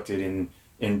reflected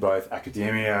in both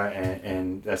academia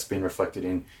and that's been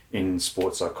reflected in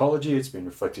sports psychology. It's been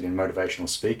reflected in motivational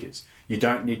speakers. You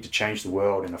don't need to change the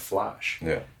world in a flash.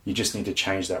 Yeah. You just need to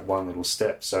change that one little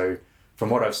step. So from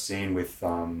what I've seen with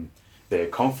their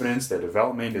confidence, their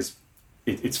development,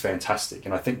 it's fantastic.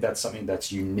 And I think that's something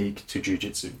that's unique to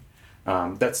jiu-jitsu.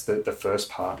 That's the first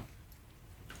part.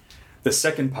 The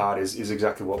second part is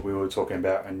exactly what we were talking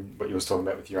about and what you were talking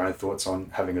about with your own thoughts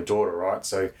on having a daughter, right?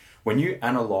 So when you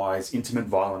analyze intimate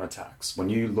violent attacks, when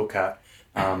you look at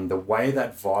the way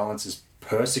that violence is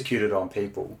persecuted on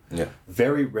people,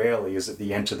 very rarely is it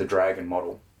the Enter the Dragon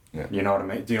model. Yeah. You know what I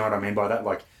mean? Do you know what I mean by that?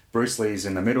 Like Bruce Lee's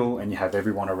in the middle and you have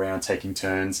everyone around taking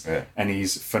turns and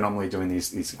he's phenomenally doing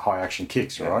these high action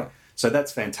kicks, right? So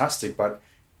that's fantastic, but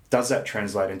does that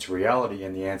translate into reality?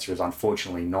 And the answer is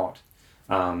unfortunately not.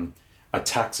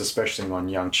 Attacks, especially on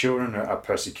young children, are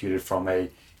persecuted from a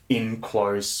in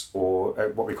close or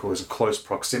what we call as a close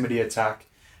proximity attack.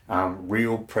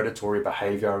 Real predatory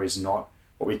behavior is not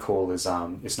what we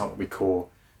call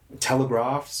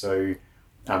telegraphed. So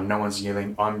no one's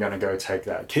yelling, "I'm going to go take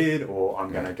that kid," or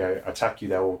 "I'm going to go attack you."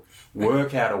 They will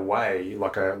work out a way,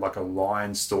 like a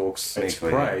lion stalks its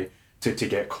prey, to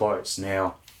get close.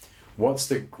 Now, what's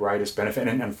the greatest benefit?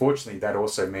 And unfortunately, that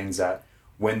also means that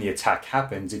when the attack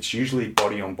happens, it's usually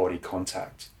body-on-body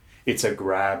contact. It's a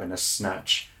grab and a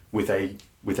snatch with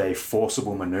a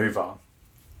forcible maneuver,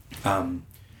 and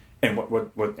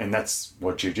and that's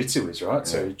what jiu-jitsu is, right?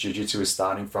 So jiu-jitsu is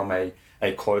starting from a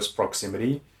close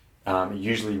proximity. It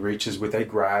usually reaches with a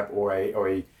grab or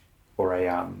a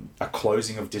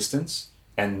closing of distance,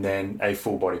 and then a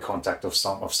full body contact of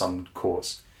some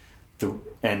course.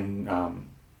 And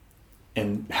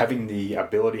having the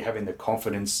ability, having the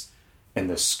confidence, and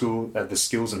the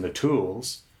skills and the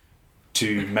tools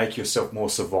to make yourself more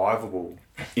survivable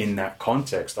in that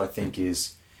context, I think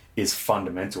is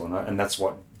fundamental, and that's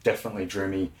what definitely drew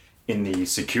me in the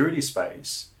security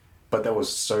space. But that was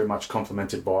so much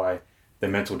complemented by the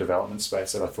mental development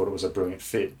space that I thought it was a brilliant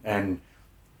fit. And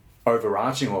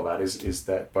overarching all that is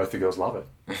that both the girls love it.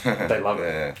 They love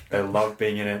it. They love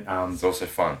being in it. It's also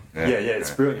fun.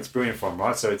 It's brilliant. It's brilliant for them,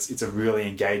 right? So it's a really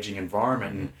engaging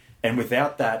environment, and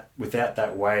without that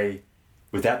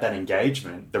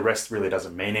engagement, the rest really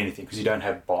doesn't mean anything because you don't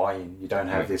have buy-in. You don't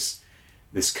have this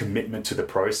commitment to the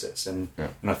process, and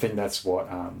I think that's what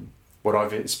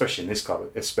I've, especially in this club,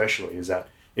 especially is that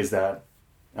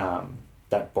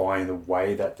buy-in, the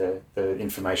way that the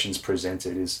information's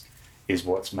presented is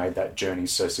what's made that journey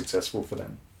so successful for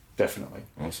them. definitely.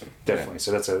 Awesome. Definitely.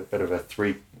 So that's a bit of a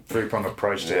three-pronged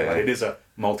approach to it. But it is a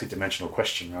multi-dimensional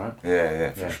question, right?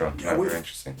 Yeah, for sure. Yeah, very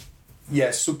interesting.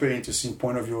 Yeah, super interesting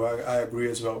point of view. I agree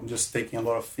as well. I'm just taking a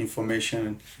lot of information,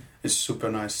 and it's super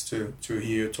nice to hear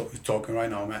you talking right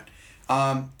now, Matt.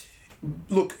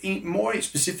 Look, more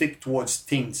specific towards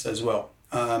teens as well.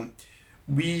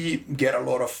 We get a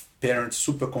lot of parents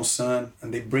super concerned,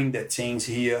 and they bring their teens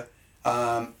here.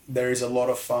 There is a lot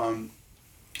of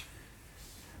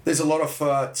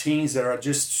teens that are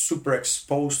just super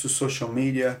exposed to social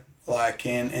media,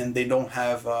 and they don't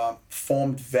have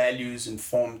formed values and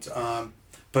formed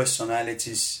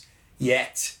personalities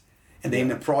yet, and they're in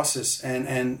the process.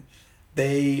 And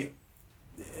they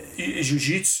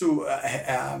jiu-jitsu.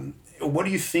 What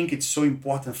do you think it's so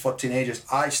important for teenagers?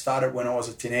 I started when I was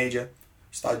a teenager.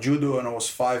 Started judo when I was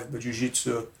 5, but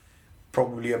jiu-jitsu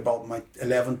probably about my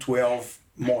 11, 12,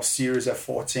 more serious at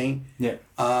 14. Yeah.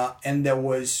 And that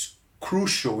was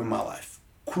crucial in my life.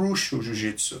 Crucial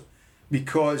jiu-jitsu.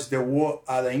 Because there were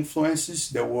other influences.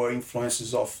 There were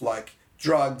influences of like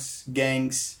drugs,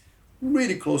 gangs,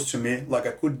 really close to me. Like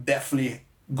I could definitely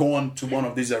go on to one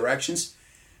of these directions.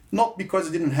 Not because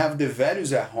I didn't have the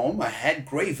values at home. I had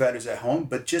great values at home,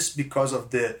 but just because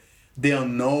of the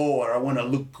unknown, or I want to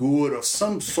look good, or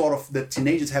some sort of, the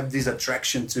teenagers have this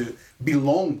attraction to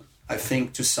belong, I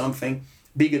think, to something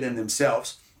bigger than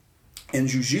themselves. And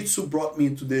jiu-jitsu brought me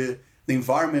into the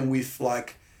environment with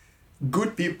like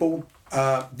good people,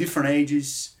 different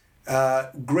ages,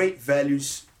 great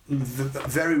values,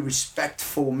 very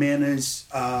respectful manners,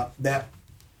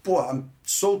 I'm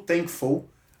so thankful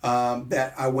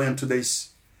that I went to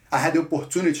this. I had the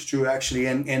opportunity to actually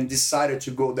and decided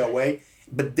to go that way.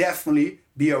 But definitely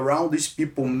be around these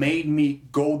people made me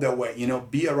go that way.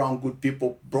 Be around good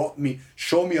people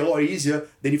showed me a lot easier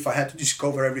than if I had to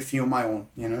discover everything on my own.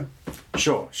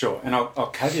 Sure. And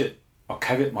I'll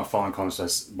caveat my following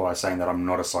comments by saying that I'm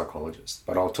not a psychologist,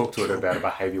 but I'll talk to it about a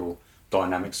behavioural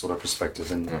dynamic sort of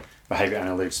perspective and behaviour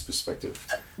analytics perspective.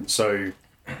 So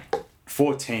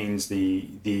for teens,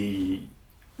 the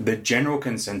general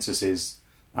consensus is,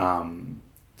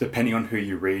 depending on who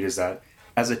you read, is that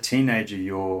as a teenager,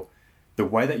 the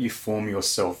way that you form your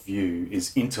self-view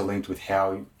is interlinked with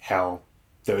how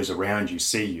those around you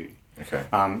see you. Okay.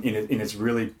 In its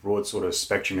really broad sort of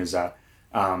spectrum is that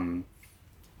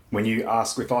when you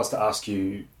ask, if I was to ask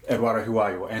you, Eduardo, who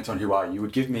are you? Or Anton, who are you? You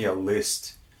would give me a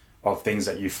list of things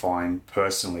that you find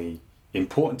personally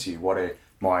important to you. What are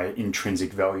my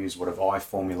intrinsic values? What have I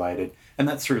formulated? And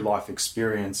that's through life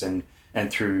experience and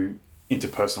through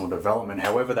interpersonal development,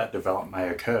 however that development may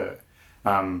occur.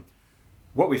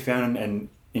 What we found, and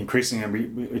increasingly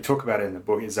we talk about it in the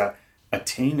book, is that a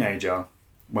teenager,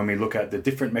 when we look at the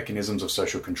different mechanisms of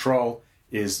social control,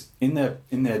 is in their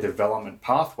development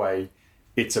pathway,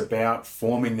 it's about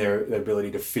forming their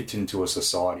ability to fit into a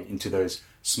society, into those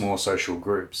small social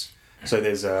groups. So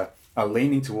there's a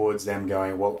leaning towards them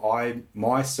going, well,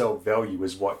 my self-value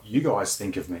is what you guys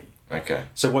think of me. Okay.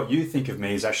 So what you think of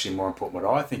me is actually more important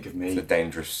what I think of me. It's a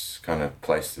dangerous kind of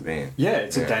place to be in. Yeah,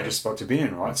 it's a dangerous spot to be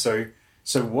in, right? So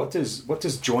what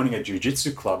does joining a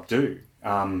jiu-jitsu club do?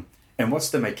 And what's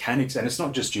the mechanics? And it's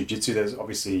not just jiu-jitsu. There's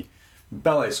obviously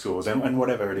ballet schools and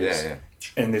whatever it is. Yeah.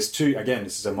 And there's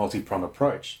this is a multi-pronged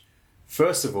approach.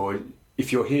 First of all,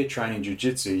 if you're here training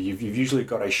jiu-jitsu, you've usually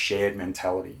got a shared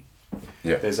mentality.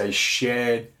 Yeah. There's a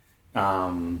shared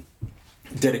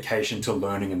dedication to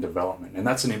learning and development, and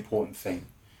that's an important thing.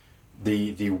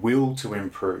 The will to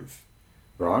improve,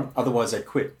 right? Otherwise they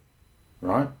quit,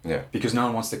 right? Yeah. Because no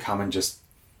one wants to come and just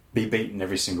be beaten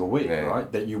every single week,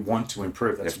 right? That you want to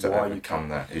improve. That's you have to why overcome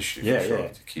that issue. To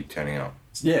keep turning up.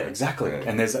 Yeah, exactly. Yeah.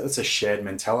 And that's a shared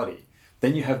mentality.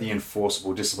 Then you have the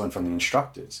enforceable discipline from the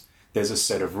instructors. There's a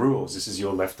set of rules. This is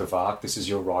your left of arc. This is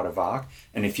your right of arc.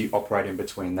 And if you operate in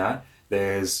between that,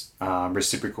 there's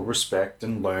reciprocal respect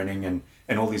and learning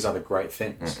and all these other great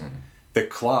things. Mm-hmm. The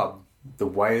club, the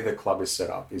way the club is set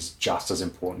up is just as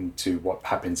important to what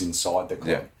happens inside the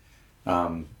club.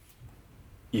 Yeah.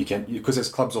 Because there's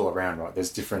clubs all around, right? There's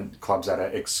different clubs that are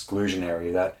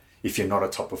exclusionary, that if you're not a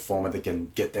top performer, they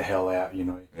can get the hell out,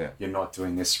 You're not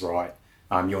doing this right.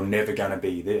 You're never going to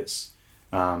be this.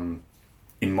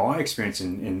 In my experience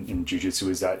in jiu-jitsu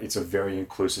is that it's a very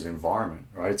inclusive environment,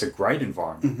 right? It's a great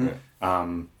environment.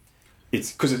 Mm-hmm.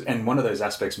 It's and one of those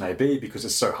aspects may be because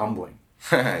it's so humbling.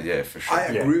 Yeah, for sure. I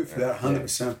agree with that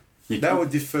 100%. Yeah. That would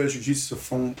differ jiu-jitsu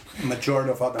from majority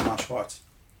of other martial arts.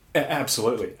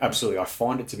 Absolutely. I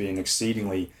find it to be an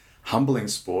exceedingly humbling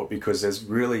sport because there's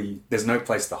no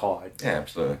place to hide. Yeah,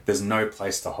 absolutely. There's no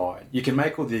place to hide. You can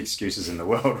make all the excuses in the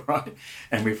world, right?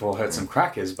 And we've all heard some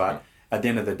crackers, but at the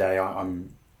end of the day,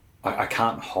 I'm I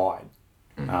can't hide.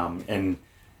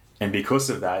 And because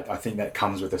of that, I think that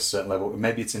comes with a certain level.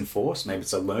 Maybe it's enforced, maybe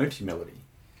it's a learned humility.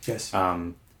 Yes.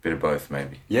 Bit of both,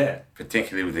 maybe. Yeah.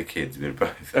 Particularly with the kids, a bit of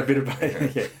both. A bit of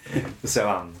both, yeah.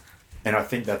 So, and I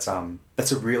think that's a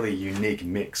really unique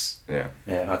mix. Yeah.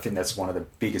 Yeah, and I think that's one of the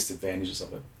biggest advantages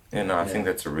of it. Yeah, no, I think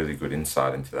that's a really good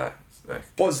insight into that.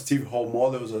 Positive role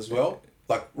models as well,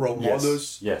 like role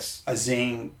models. Yes. As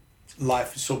in,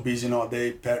 life is so busy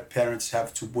nowadays. Parents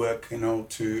have to work, a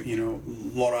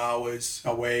lot of hours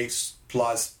away,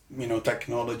 plus,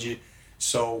 technology.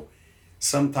 So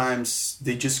sometimes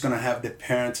they're just gonna have the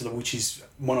parents, which is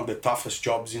one of the toughest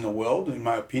jobs in the world, in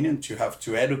my opinion, to have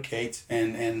to educate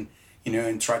and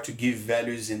try to give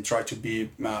values and try to be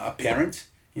a parent,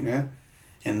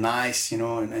 and nice,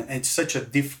 and it's such a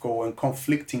difficult and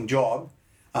conflicting job.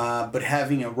 But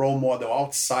having a role model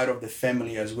outside of the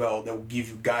family as well that will give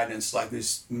you guidance. Like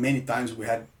this, many times we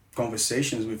had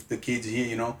conversations with the kids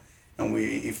here,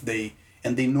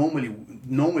 and they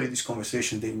normally these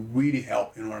conversations, they really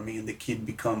help, you know what I mean? The kid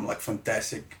become like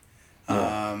fantastic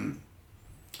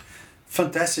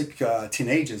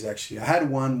teenagers. Actually, I had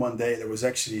one day that was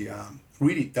actually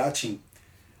really touching.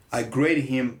 I graded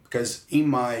him because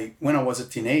when I was a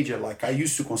teenager, like I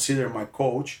used to consider my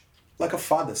coach like a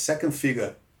father, second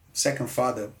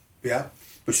father, yeah.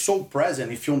 But so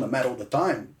present, if you're on the mat all the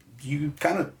time, you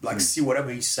kind of like see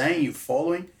whatever he's saying, you're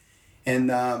following. And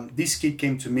this kid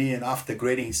came to me, and after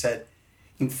grading, he said,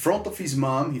 in front of his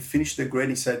mom, he finished the grade,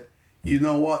 he said, "You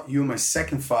know what? You're my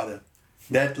second father."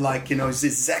 That is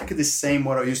exactly the same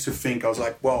what I used to think. I was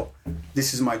like, well,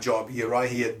 this is my job here, right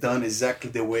here, done exactly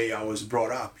the way I was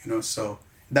brought up, So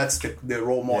that's the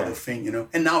role model thing,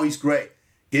 And now he's great.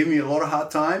 Gave me a lot of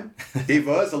hard time, gave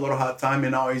us a lot of hard time,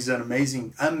 and now he's an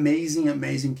amazing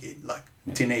kid, like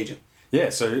teenager.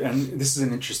 Yeah, and this is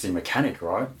an interesting mechanic,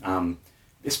 right?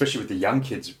 Especially with the young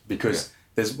kids, because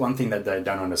there's one thing that they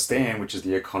don't understand, which is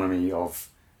the economy of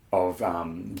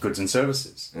goods and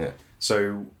services. Yeah.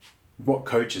 So what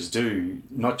coaches do,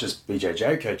 not just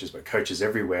BJJ coaches, but coaches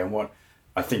everywhere, and what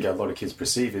I think a lot of kids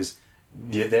perceive is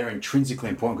they're intrinsically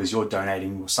important because you're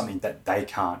donating something that they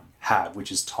can't have,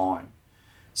 which is time.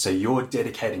 So you're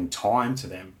dedicating time to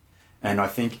them. And I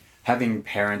think having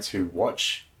parents who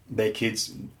watch their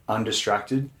kids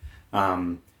undistracted,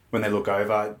 when they look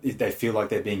over, they feel like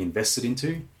they're being invested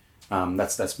into.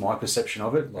 That's my perception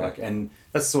of it. And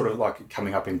that's sort of like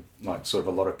coming up in like sort of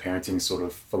a lot of parenting sort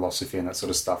of philosophy and that sort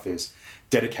of stuff is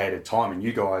dedicated time. And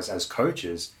you guys as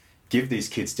coaches give these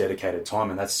kids dedicated time,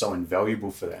 and that's so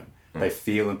invaluable for them. They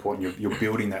feel important. You're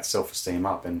building that self-esteem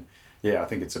up, and I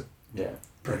think it's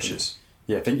precious.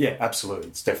 Absolutely.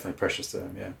 It's definitely precious to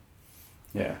them.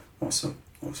 Yeah. Awesome.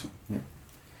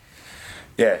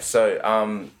 Yeah.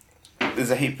 So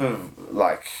there's a heap of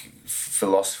like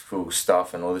philosophical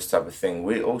stuff and all this type of thing.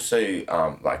 We also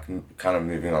kind of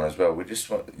moving on as well.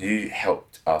 You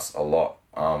helped us a lot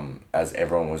as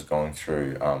everyone was going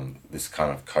through this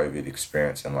kind of COVID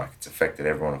experience, and like it's affected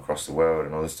everyone across the world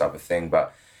and all this type of thing.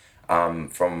 But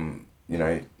from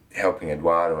helping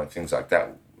Eduardo and things like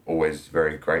that, always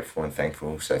very grateful and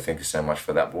thankful. So thank you so much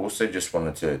for that. But also just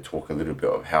wanted to talk a little bit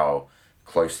of how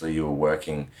closely you were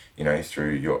working,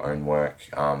 through your own work,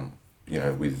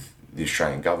 with the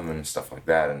Australian government and stuff like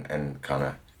that, and kind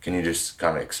of, can you just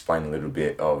kind of explain a little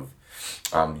bit of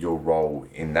your role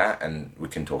in that, and we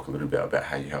can talk a little bit about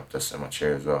how you helped us so much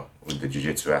here as well with the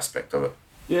jiu-jitsu aspect of it.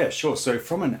 Yeah, sure. So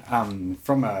from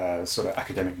a sort of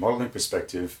academic modelling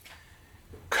perspective,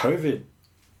 COVID's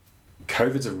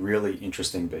a really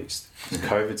interesting beast.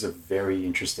 COVID's a very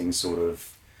interesting sort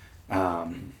of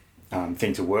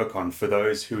thing to work on for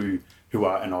those who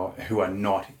are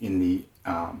not in the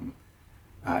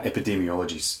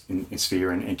epidemiology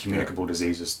sphere and communicable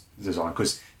diseases design,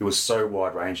 because it was so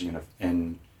wide ranging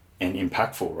and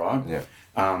impactful, right? Yeah.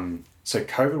 So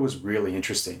COVID was really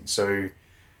interesting. So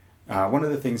one of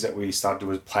the things that we started to do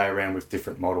was play around with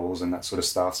different models and that sort of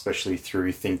stuff, especially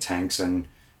through think tanks and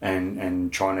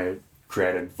trying to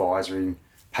create advisory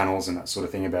panels and that sort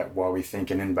of thing about why we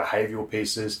think, and then behavioural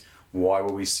pieces, why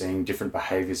were we seeing different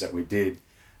behaviours that we did.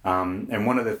 And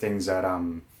one of the things that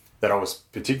I was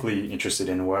particularly interested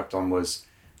in and worked on was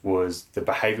the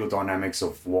behavioural dynamics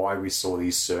of why we saw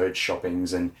these surge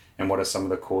shoppings and what are some of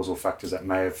the causal factors that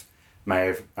may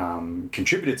have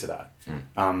contributed to that.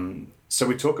 So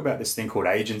we talk about this thing called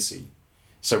agency.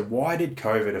 So why did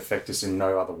COVID affect us in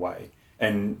no other way?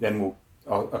 And then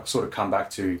I'll sort of come back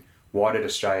to why did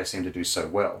Australia seem to do so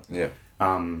well? Yeah.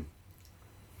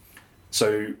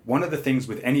 So one of the things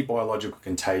with any biological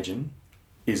contagion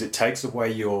is it takes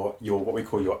away your what we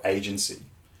call your agency.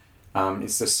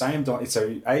 It's the same.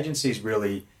 So agency is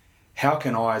really how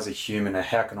can I as a human, and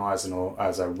how can I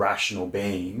as a rational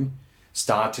being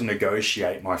start to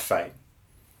negotiate my fate?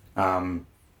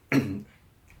 In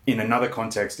another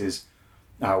context is,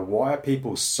 why are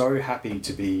people so happy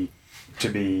to be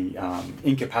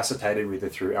incapacitated, whether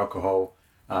through alcohol?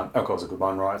 Alcohol's a good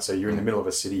one, right? So you're in the middle of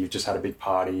a city, you've just had a big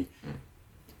party.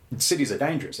 Cities are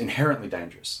dangerous, inherently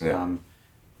dangerous. Yeah.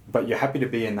 But you're happy to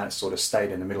be in that sort of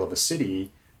state in the middle of a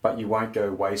city, but you won't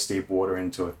go waist deep water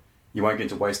at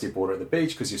the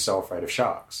beach because you're so afraid of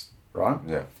sharks, right?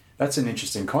 Yeah. That's an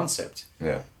interesting concept.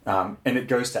 Yeah. And it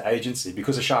goes to agency,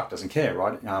 because a shark doesn't care,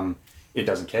 right? It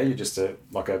doesn't care. You're just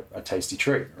like a tasty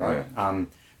treat, right? Yeah.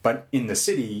 But in the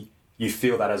city, you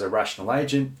feel that as a rational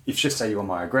agent. If just say you're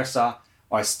my aggressor,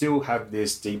 I still have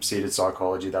this deep-seated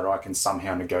psychology that I can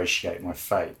somehow negotiate my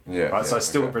fate. Yeah, right. Yeah, So I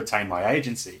still retain my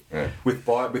agency. Yeah. With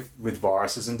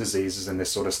viruses and diseases and this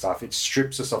sort of stuff, it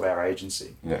strips us of our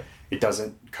agency. Yeah. It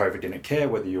doesn't. COVID didn't care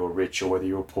whether you were rich or whether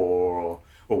you were poor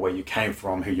or where you came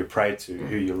from, who you prayed to,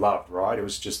 who you loved. Right. It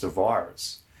was just a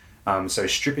virus. So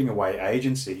stripping away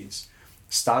agencies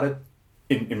started,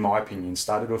 in my opinion,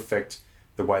 to affect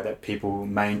the way that people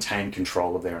maintain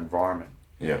control of their environment.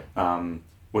 Yeah.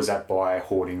 Was that by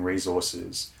hoarding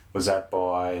resources? Was that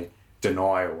by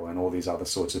denial and all these other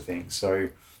sorts of things? So,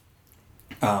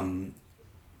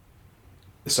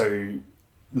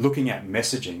 looking at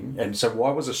messaging, and so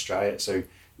why was Australia? So,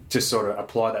 to sort of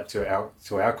apply that to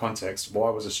our context, why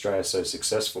was Australia so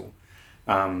successful?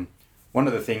 One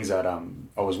of the things that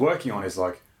I was working on is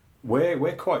like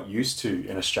we're quite used to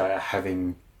in Australia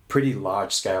having pretty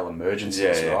large scale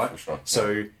emergencies, right? For sure.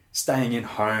 So staying in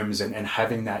homes and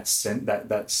having that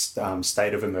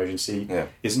state of emergency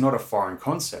is not a foreign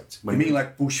concept. You mean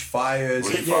like bushfires,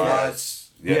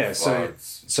 floods?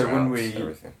 So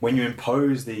when you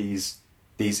impose these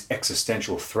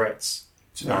existential threats,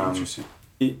 it's very interesting.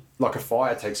 Like a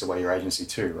fire takes away your agency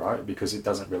too, right? Because it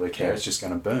doesn't really care; it's just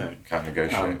going to burn. Can't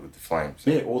negotiate with the flames.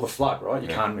 Yeah, or the flood, right? You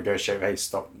can't negotiate. Hey,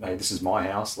 stop! Hey, this is my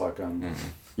house. Like,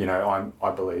 you know,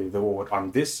 I believe the Lord.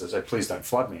 I'm this, so please don't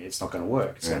flood me. It's not going to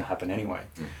work. It's going to happen anyway.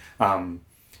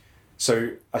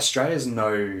 So Australia's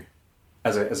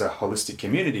as a holistic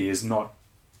community is not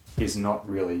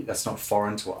really, that's not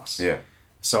foreign to us. Yeah.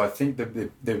 So I think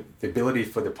the ability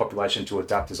for the population to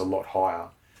adapt is a lot higher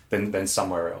than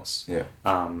somewhere else. Yeah.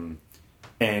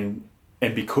 And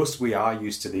because we are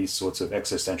used to these sorts of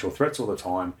existential threats all the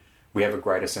time, we have a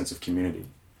greater sense of community.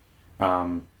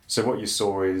 So what you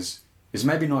saw is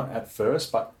maybe not at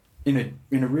first, but in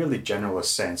a really generalist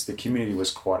sense, the community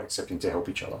was quite accepting to help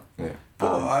each other. Yeah.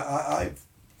 Well, I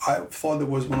thought it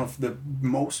was one of the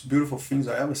most beautiful things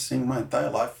I ever seen in my entire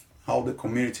life, how the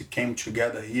community came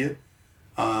together here.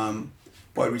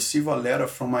 I received a letter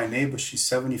from my neighbor. She's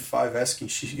 75, asking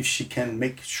if she can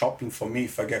make shopping for me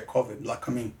if I get COVID. Like,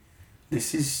 I mean,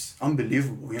 this is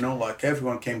unbelievable, you know, like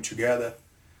everyone came together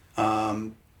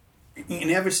in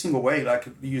every single way. Like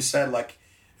you said, like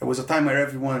there was a time where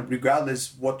everyone,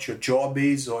 regardless what your job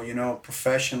is or, you know,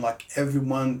 profession, like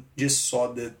everyone just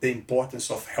saw the importance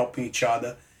of helping each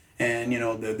other. And, you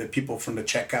know, the people from the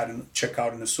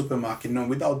checkout in the supermarket, you know,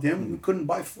 without them, we couldn't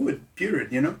buy food,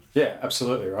 period, you know? Yeah,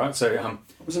 absolutely, right? So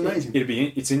it was amazing.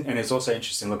 And it's also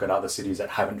interesting to look at other cities that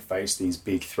haven't faced these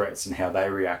big threats and how they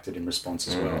reacted in response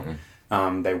as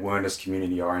well. They weren't as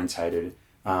community orientated.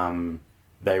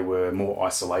 They were more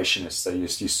isolationist. So you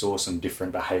saw some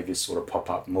different behaviours sort of pop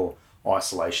up, more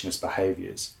isolationist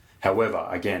behaviours. However,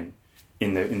 again,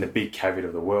 in the big caveat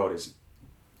of the world is,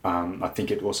 I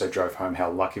think it also drove home how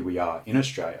lucky we are in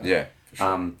Australia. Yeah. For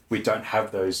sure. We don't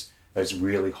have those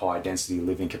really high density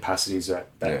living capacities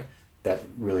that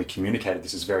really communicated.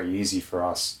 This is very easy for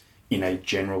us in a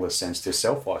generalist sense to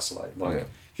self-isolate. Like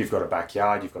if you've got a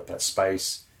backyard, you've got that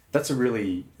space. That's a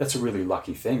really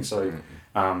lucky thing. So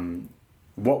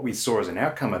what we saw as an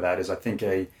outcome of that is, I think,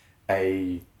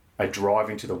 a drive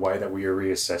into the way that we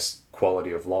reassess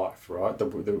quality of life. Right,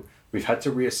 we've had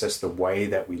to reassess the way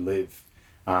that we live.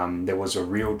 There was a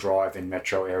real drive in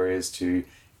metro areas to,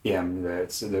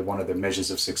 one of the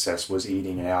measures of success was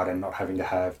eating out and not having to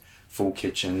have full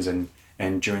kitchens. And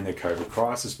during the COVID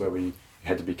crisis, where we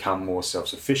had to become more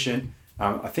self-sufficient,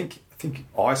 I think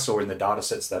I saw in the data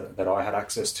sets that I had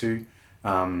access to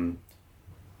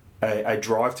a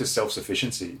drive to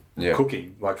self-sufficiency,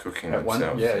 cooking at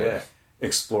one,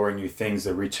 exploring new things,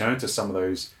 the return to some of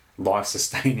those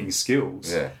life-sustaining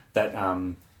skills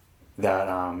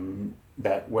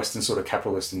that Western sort of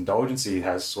capitalist indulgency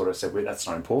has sort of said, well, that's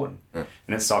not important. And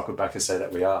it's cycled back to say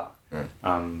that we are.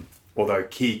 Although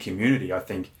key community, I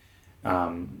think,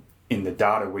 in the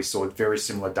data, we saw very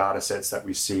similar data sets that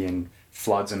we see in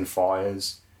floods and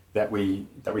fires, that we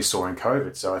saw in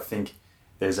COVID. So I think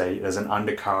there's an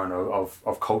undercurrent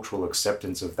of cultural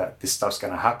acceptance of that this stuff's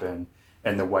going to happen,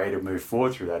 and the way to move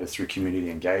forward through that is through community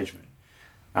engagement.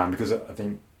 Because I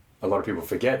think a lot of people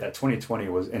forget that 2020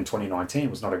 and 2019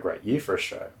 was not a great year for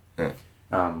Australia. Yeah.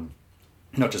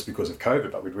 Not just because of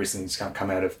COVID, but we'd recently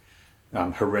come out of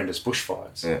horrendous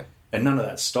bushfires. Yeah. And none of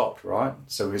that stopped, right?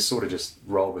 So we sort of just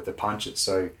rolled with the punches.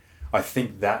 So I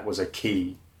think that was a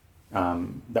key.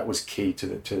 That was key to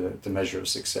the measure of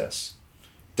success.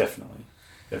 Definitely.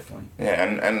 Yeah,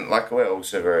 and like we're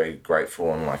also very grateful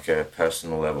on like a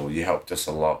personal level. You helped us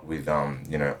a lot with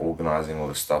organising all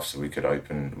the stuff so we could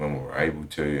open when we were able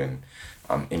to, and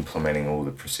implementing all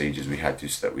the procedures we had to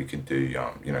so that we could do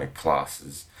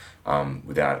classes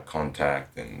without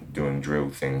contact, and doing drill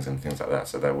things and things like that.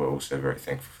 So they were also very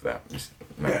thankful for that.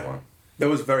 Mathew Wann. That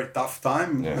was a very tough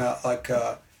time.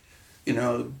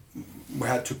 We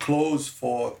had to close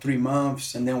for 3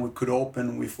 months, and then we could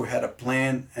open if we had a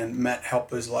plan, and Matt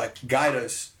helped us guide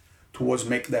us towards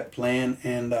make that plan,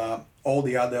 and all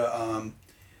the other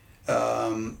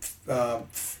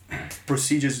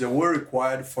procedures that were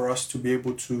required for us to be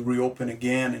able to reopen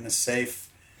again in a safe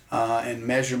and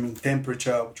measuring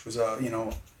temperature, which was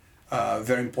a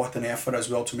very important effort as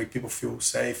well to make people feel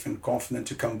safe and confident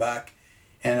to come back.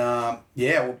 And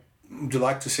would you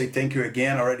like to say thank you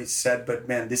again? I already said, but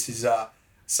man, this is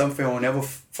something I'll never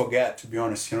forget, to be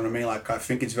honest. You know what I mean? I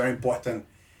think it's very important.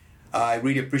 I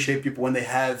really appreciate people when they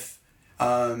have,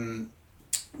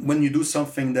 when you do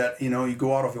something that, you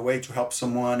go out of your way to help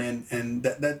someone, and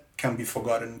that can't be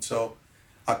forgotten. So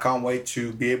I can't wait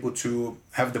to be able to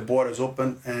have the borders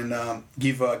open and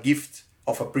give a gift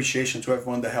of appreciation to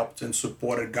everyone that helped and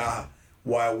supported GAHA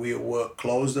while we were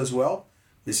closed as well.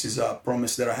 This is a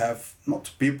promise that I have, not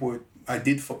to people, I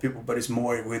did for people, but it's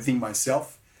more within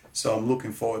myself. So I'm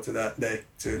looking forward to that day.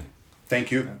 To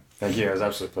thank you. Thank you. It was an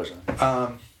absolute pleasure.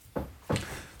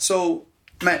 So,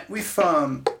 Matt, with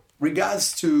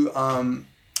regards to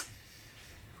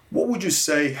what would you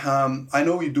say? I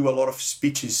know you do a lot of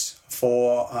speeches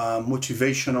for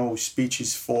motivational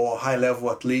speeches for high-level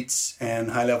athletes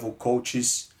and high-level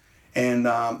coaches. And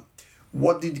how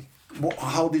did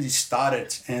it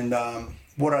start? And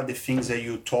what are the things that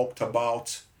you talked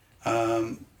about?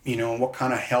 What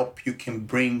kind of help you can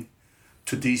bring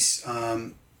to this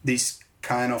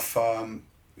kind of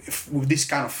with this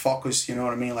kind of focus, you know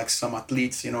what I mean? Like some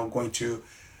athletes, going to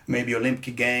maybe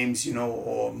Olympic Games,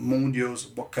 or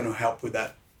Mundials. What can you help with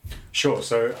that? Sure.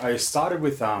 So I started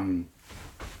with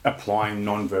applying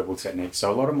non-verbal techniques.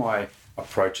 So a lot of my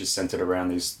approach is centered around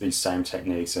these same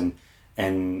techniques, and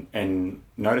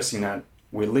noticing that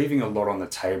we're leaving a lot on the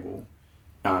table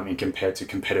in compared to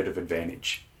competitive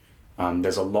advantage.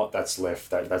 There's a lot that's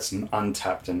left that's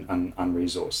untapped and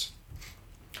unresourced.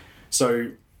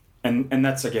 So, and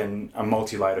that's again a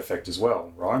multi-layered effect as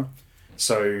well, right?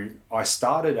 So I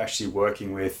started actually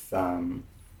working with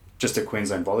just a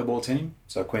Queensland volleyball team,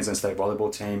 so a Queensland State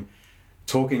volleyball team,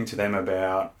 talking to them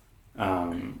about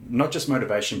not just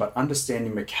motivation, but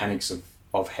understanding mechanics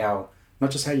of how, not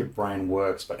just how your brain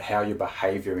works, but how your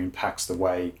behavior impacts the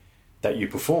way that you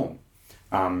perform,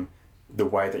 the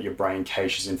way that your brain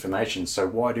caches information. So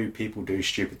why do people do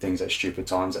stupid things at stupid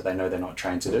times that they know they're not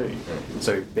trained to do?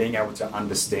 So being able to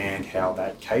understand how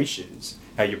that caches,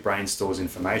 how your brain stores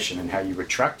information and how you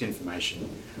retract information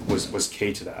was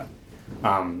key to that.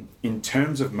 In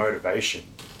terms of motivation,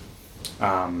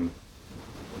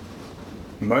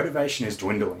 motivation is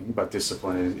dwindling, but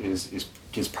discipline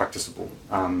is practicable.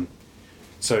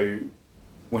 So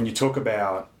when you talk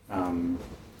about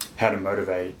how to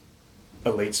motivate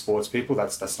elite sports people,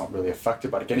 that's not really a factor,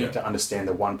 but getting to understand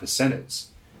the 1%ers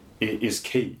is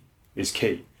key.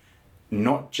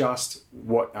 Not just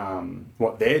what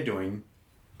they're doing,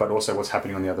 but also what's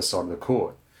happening on the other side of the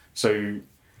court. So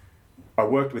I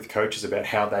worked with coaches about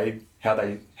how they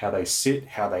sit,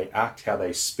 how they act, how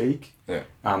they speak, the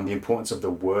importance of the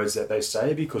words that they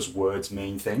say, because words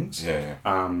mean things.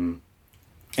 And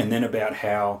then about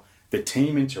how the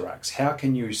team interacts. How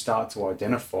can you start to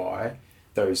identify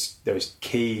those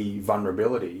key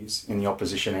vulnerabilities in the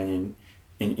opposition and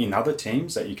in other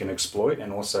teams that you can exploit,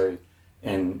 and also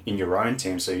in your own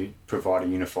team, so you provide a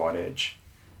unified edge.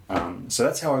 So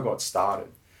that's how I got started.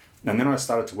 And then I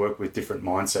started to work with different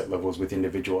mindset levels with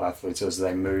individual athletes as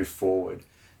they move forward.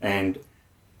 And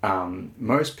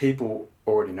most people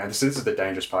already know this. This is the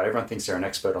dangerous part. Everyone thinks they're an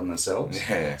expert on themselves.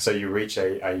 So you reach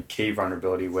a key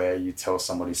vulnerability where you tell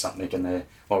somebody something and they're,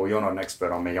 well, you're not an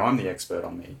expert on me, I'm the expert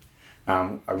on me.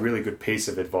 A really good piece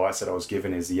of advice that I was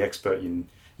given is the expert you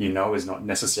know is not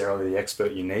necessarily the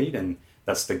expert you need, and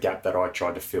that's the gap that I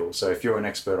tried to fill. So if you're an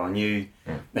expert on you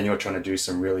and you're trying to do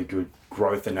some really good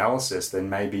growth analysis, then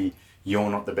maybe you're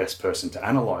not the best person to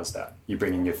analyze that. You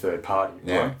bring in your third party,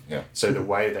 right? Yeah. So the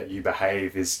way that you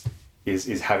behave is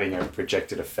having a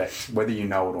projected effect, whether you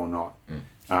know it or not.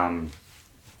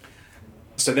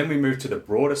 So then we move to the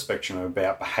broader spectrum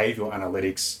about behavioral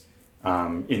analytics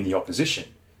in the opposition.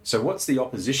 So what's the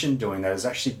opposition doing that is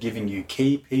actually giving you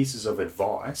key pieces of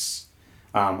advice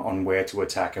on where to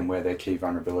attack and where their key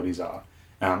vulnerabilities are.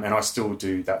 And I still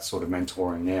do that sort of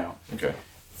mentoring now. Okay.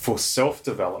 For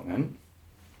self-development,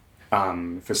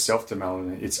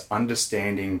 it's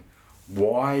understanding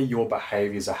why your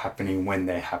behaviors are happening when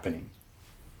they're happening,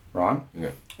 right?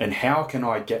 Yeah. And how can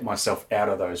I get myself out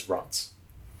of those ruts?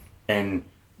 And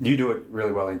you do it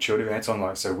really well, intuitive,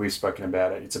 Anton. So we've spoken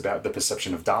about it. It's about the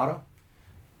perception of data.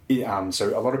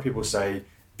 So a lot of people say,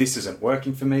 this isn't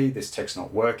working for me, this tech's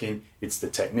not working, it's the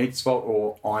technique's fault,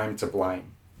 or I'm to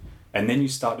blame. And then you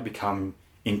start to become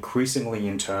increasingly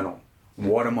internal.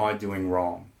 What am I doing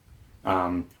wrong?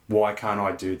 Why can't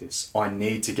I do this? I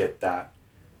need to get that.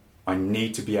 I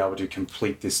need to be able to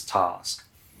complete this task.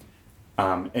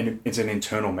 And it's an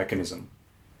internal mechanism.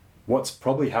 What's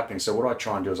probably happening, so what I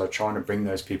try and do is I try to bring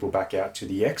those people back out to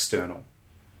the external.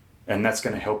 And that's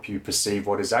going to help you perceive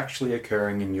what is actually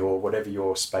occurring in your, whatever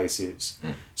your space is.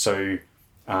 So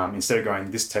instead of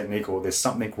going, this technique or there's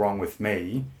something wrong with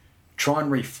me, try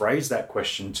and rephrase that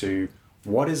question to,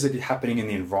 what is it happening in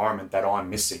the environment that I'm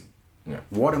missing? Yeah.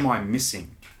 What am I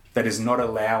missing that is not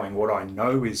allowing what I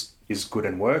know is good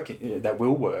and that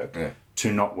will work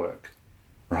to not work,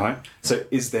 right? So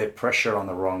is there pressure on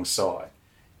the wrong side?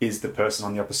 Is the person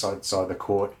on the opposite side of the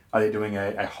court, are they doing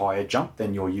a higher jump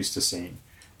than you're used to seeing?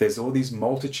 There's all these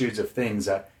multitudes of things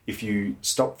that if you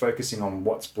stop focusing on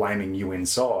what's blaming you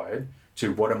inside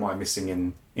to what am I missing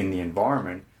in the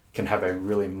environment, can have a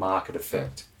really marked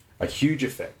effect, a huge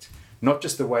effect. Not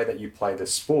just the way that you play the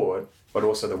sport, but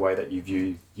also the way that you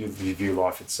view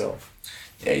life itself.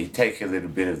 Yeah, you take a little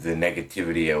bit of the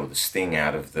negativity or the sting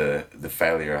out of the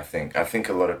failure, I think. I think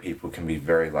a lot of people can be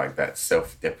very like that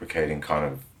self-deprecating kind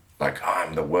of, like, oh,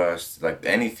 I'm the worst. Like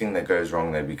anything that goes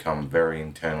wrong, they become very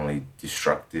internally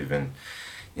destructive, and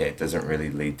it doesn't really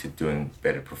lead to doing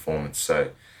better performance. So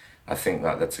I think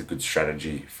that's a good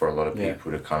strategy for a lot of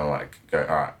people to kind of like go,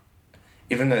 all right,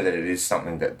 even though that it is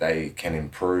something that they can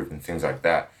improve and things like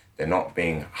that, they're not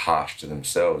being harsh to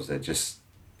themselves. They're just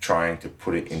trying to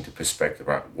put it into perspective,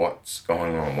 right? What's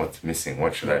going on? What's missing?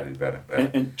 What should I do better?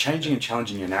 And changing and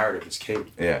challenging your narrative is key.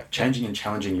 Yeah. Changing and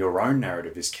challenging your own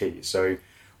narrative is key. So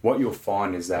what you'll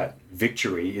find is that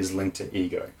victory is linked to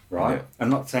ego, right? Yeah. I'm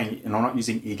not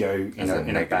using ego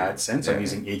in a bad sense. I'm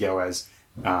using ego as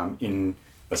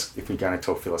if we're going to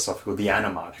talk philosophical, the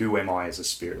animate. Who am I as a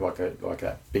spirit, like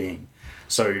a being?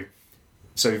 So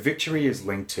victory is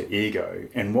linked to ego,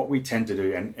 and what we tend to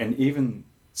do, and even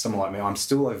someone like me, I'm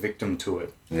still a victim to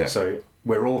it. Yeah. So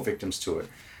we're all victims to it.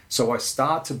 So I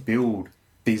start to build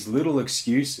these little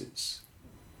excuses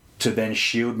to then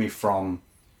shield me from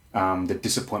the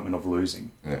disappointment of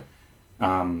losing. Yeah.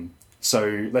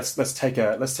 So let's take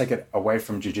it away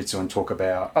from jiu-jitsu and talk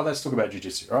about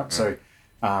jiu-jitsu, right?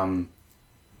 Mm.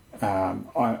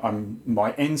 So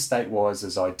my end state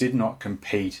was I did not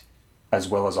compete as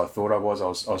well as I thought I was. I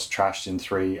was trashed in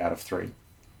 3 out of 3.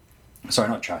 Sorry,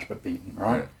 not trashed, but beaten,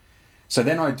 right? Yeah. So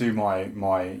then I do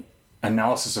my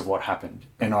analysis of what happened,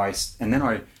 and then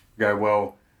I go,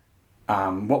 well,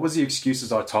 what was the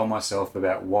excuses I told myself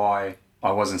about why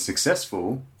I wasn't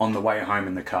successful on the way home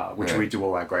in the car, which we do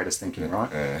all our greatest thinking, right?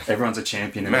 Yeah. Everyone's a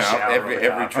champion in the shower. Every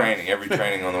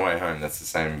training on the way home, that's the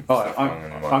same.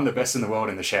 I'm the best in the world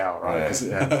in the shower, right?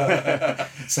 Yeah.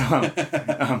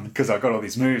 Because I got all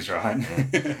these moves, right?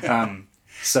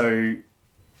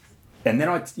 And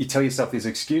then you tell yourself these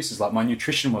excuses, like my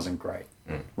nutrition wasn't great,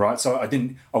 right? So I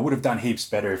would have done heaps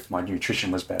better if my nutrition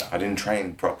was better. I didn't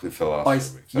train properly for the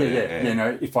last 2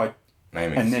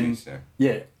 weeks.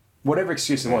 Whatever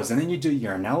excuse it was. And then you do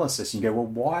your analysis and you go,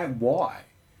 well,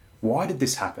 why did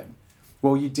this happen?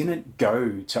 Well, you didn't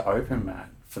go to open mat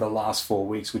for the last 4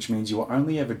 weeks, which means you were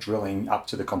only ever drilling up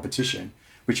to the competition,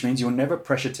 which means you're never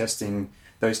pressure testing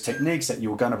those techniques that you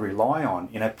were going to rely on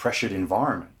in a pressured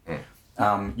environment.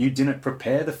 You didn't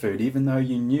prepare the food, even though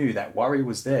you knew that worry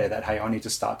was there that, hey, I need to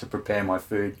start to prepare my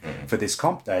food for this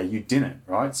comp day. You didn't,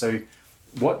 right? So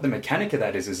what the mechanic of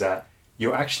that is that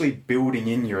you're actually building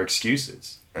in your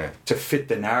excuses to fit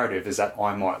the narrative is that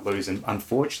I might lose. And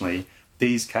unfortunately,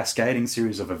 these cascading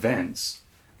series of events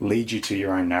lead you to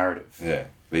your own narrative. Yeah,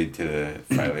 lead to the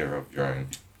failure of your own.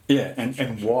 Yeah,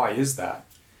 and why is that?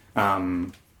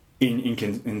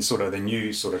 in sort of the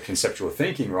new sort of conceptual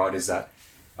thinking, right, is that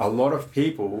a lot of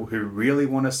people who really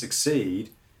want to succeed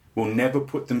will never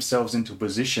put themselves into a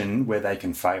position where they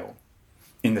can fail,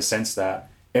 in the sense that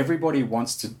everybody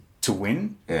wants to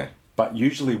win, but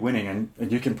usually winning,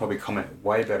 and you can probably comment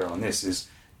way better on this, is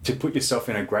to put yourself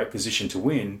in a great position to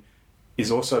win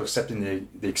is also accepting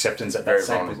the acceptance that very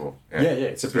same vulnerable.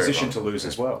 it's a position to lose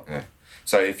as well. Yeah.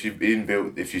 So if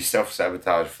you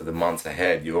self-sabotage for the months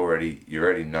ahead, you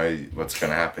already know what's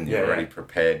going to happen. You've already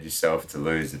prepared yourself to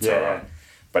lose. It's all right.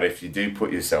 But if you do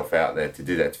put yourself out there to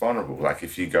do that, it's vulnerable. Like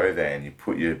if you go there and you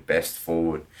put your best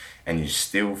forward and you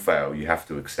still fail, you have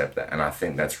to accept that. And I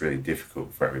think that's really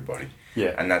difficult for everybody.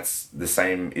 Yeah. And that's the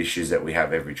same issues that we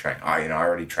have every train. I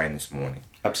already trained this morning.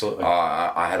 Absolutely.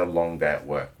 I had a long day at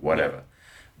work, whatever. Yeah.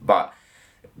 But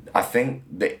I think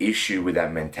the issue with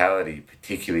that mentality,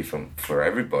 particularly for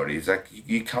everybody, is like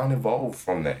you can't evolve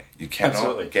from there. You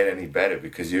cannot get any better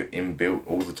because you're inbuilt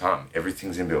all the time.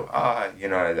 Everything's inbuilt. I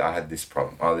had this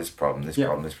problem. This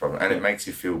problem. And it makes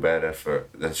you feel better for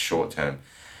the short term.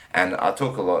 And I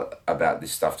talk a lot about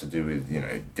this stuff to do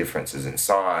with, differences in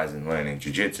size and learning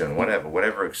jiu-jitsu and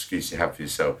whatever excuse you have for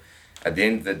yourself. At the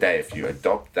end of the day, if you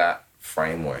adopt that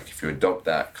framework, if you adopt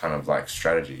that kind of like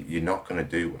strategy, you're not going to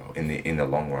do well in the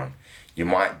long run. You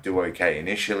might do okay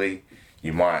initially,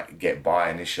 you might get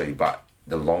by initially, but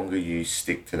the longer you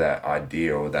stick to that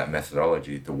idea or that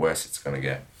methodology, the worse it's going to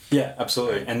get. Yeah,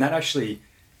 absolutely. And that actually,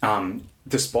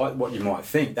 despite what you might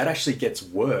think, that actually gets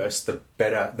worse the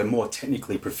more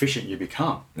technically proficient you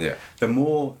become. Yeah. The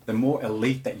more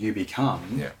elite that you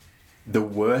become, the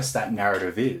worse that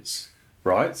narrative is,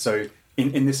 right? So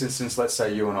in this instance, let's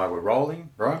say you and I were rolling,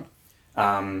 right?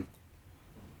 The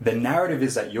narrative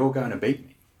is that you're going to beat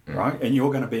me, right? And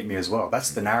you're going to beat me as well. That's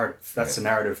the narrative. That's the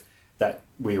narrative that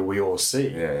we all see.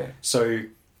 Yeah. So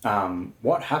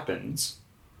what happens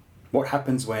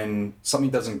when something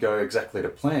doesn't go exactly to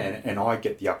plan and I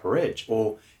get the upper edge?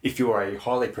 Or if you're a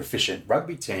highly proficient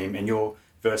rugby team and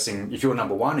if you're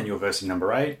number 1 and you're versing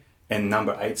number 8 and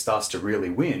number 8 starts to really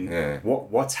win,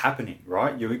 what's happening,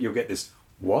 right? You'll get this,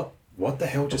 what the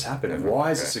hell just happened?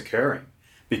 Why is this occurring?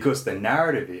 Because the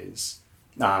narrative is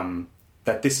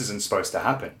that this isn't supposed to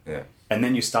happen. Yeah. And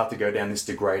then you start to go down this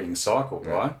degrading cycle,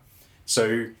 right?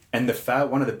 So, and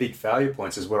one of the big failure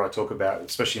points is what I talk about,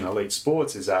 especially in elite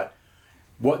sports, is that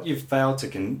what you've failed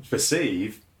to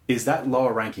perceive is that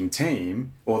lower ranking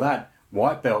team or that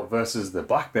white belt versus the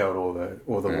black belt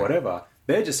or the whatever,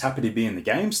 they're just happy to be in the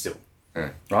game still,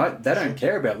 right? They don't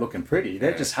care about looking pretty.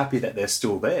 They're just happy that they're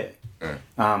still there.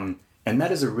 And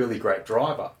that is a really great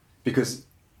driver because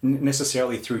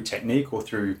necessarily through technique or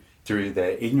through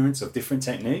their ignorance of different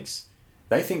techniques,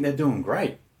 they think they're doing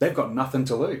great. They've got nothing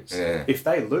to lose. Yeah. If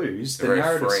they lose, the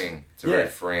narrative it's a very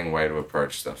freeing way to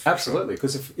approach stuff. Absolutely,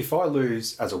 because if I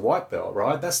lose as a white belt,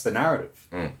 right, that's the narrative.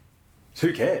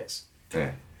 Who cares?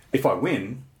 Yeah. If I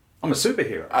win, I'm a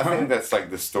superhero. I think that's like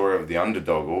the story of the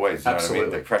underdog always. You Absolutely. know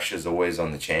what I mean? The pressure's always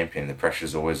on the champion. The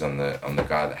pressure's always on the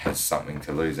guy that has something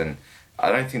to lose. And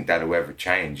I don't think that'll ever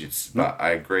change. But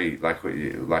I agree, like what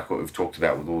we've talked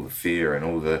about with all the fear and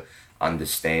all the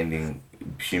understanding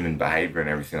human behavior and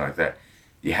everything like that.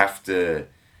 You have to,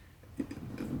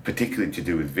 particularly to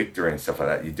do with victory and stuff like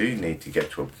that, you do need to get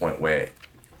to a point where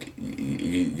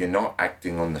you're not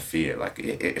acting on the fear. Like,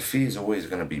 fear is always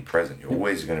going to be present. You're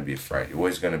always going to be afraid. You're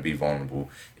always going to be vulnerable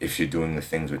if you're doing the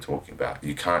things we're talking about.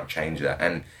 You can't change that.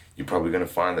 And you're probably going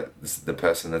to find that the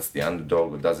person that's the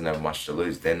underdog or doesn't have much to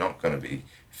lose, they're not going to be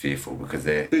fearful because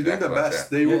they do the best.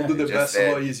 They will do the best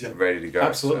a lot easier. Ready to go.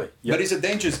 Absolutely. So. Yep. But it's a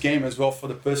dangerous game as well for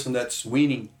the person that's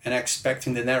winning and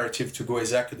expecting the narrative to go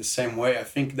exactly the same way. I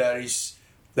think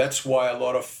that's why a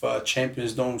lot of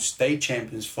champions don't stay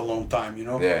champions for a long time,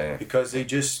 because they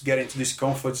just get into this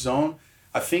comfort zone.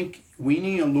 I think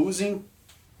winning and losing,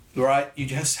 right, you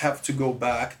just have to go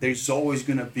back. There's always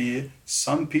going to be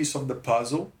some piece of the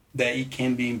puzzle that it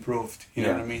can be improved. You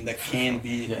know what I mean? That can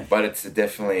be... Yeah. But it's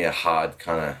definitely a hard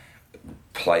kind of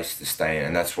place to stay in,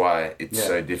 and that's why it's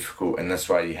so difficult, and that's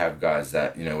why you have guys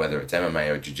that, whether it's MMA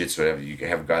or jiu-jitsu, whatever, you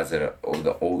have guys that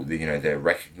are they're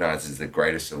recognized as the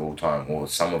greatest of all time or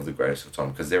some of the greatest of all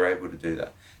time because they're able to do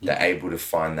that. They're able to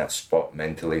find that spot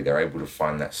mentally, they're able to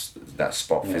find that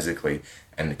spot physically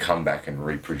and come back and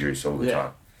reproduce all the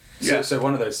time. So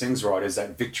one of those things, right, is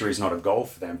that victory is not a goal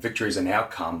for them. Victory is an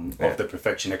outcome of the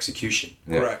perfection execution.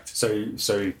 Yeah. Correct.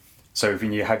 So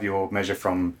when you have your measure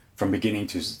from beginning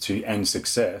to end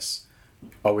success,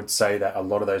 I would say that a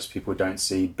lot of those people don't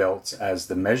see belts as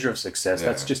the measure of success. Yeah.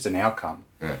 That's just an outcome,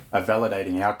 a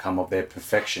validating outcome of their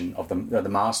perfection, of the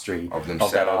mastery of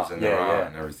themselves of that art. And their art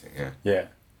and everything. Yeah. Yeah.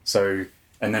 So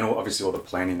and then obviously all the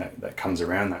planning that comes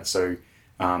around that. So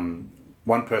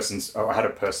I had a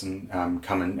person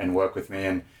come and work with me,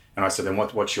 and I said, then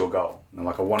what's your goal? And they're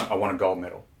like, I want a gold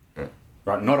medal. Yeah.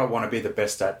 Right? Not I want to be the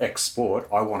best at X sport,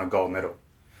 I want a gold medal.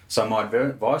 So my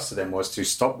advice to them was to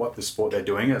stop what the sport they're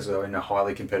doing as in a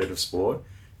highly competitive sport,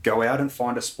 go out and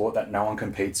find a sport that no one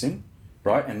competes in,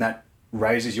 right? And that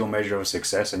raises your measure of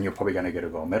success, and you're probably going to get a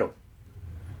gold medal.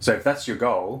 So if that's your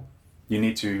goal, you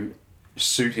need to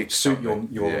suit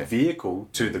your vehicle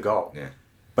to the goal. Yeah.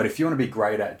 But if you want to be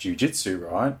great at jiu-jitsu,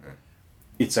 right,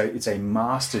 it's a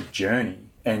mastered journey,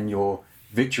 and your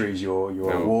victories, your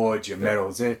awards, your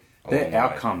medals, they're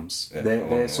outcomes. Yeah,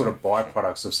 they're sort of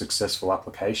byproducts of successful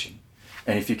application.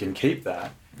 And if you can keep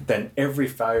that, then every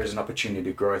failure is an opportunity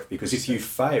to growth, because if you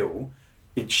fail,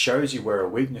 it shows you where a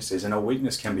weakness is, and a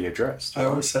weakness can be addressed. I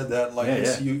always said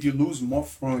that, you lose more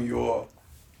from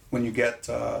when you get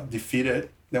defeated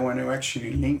than when you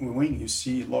actually win. You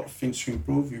see a lot of things to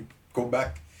improve. You go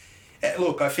back.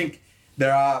 Look, I think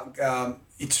there are.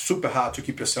 It's super hard to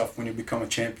keep yourself when you become a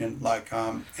champion.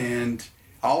 And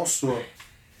also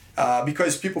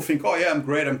because people think, oh yeah, I'm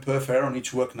great, I'm perfect, I don't need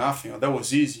to work nothing. That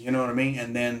was easy, you know what I mean?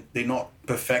 And then they're not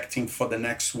perfecting for the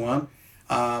next one.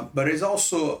 But it's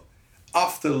also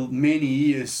after many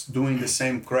years doing the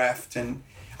same craft, and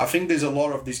I think there's a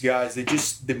lot of these guys,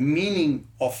 the meaning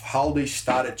of how they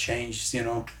started changed, you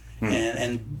know,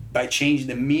 and by changing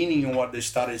the meaning of what they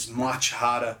started is much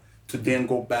harder to then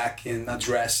go back and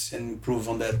address and improve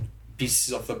on that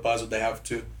pieces of the puzzle they have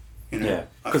to, you know. Yeah,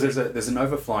 because there's an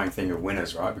overflowing thing of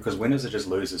winners, right? Because winners are just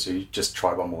losers who just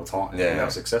tried one more time and they were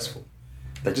successful.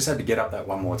 They just had to get up that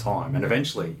one more time, and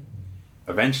eventually,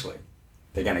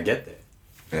 they're going to get there.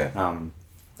 Yeah.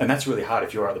 And that's really hard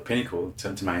if you're at the pinnacle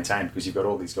to maintain, because you've got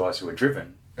all these guys who are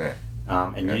driven. Yeah.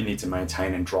 You need to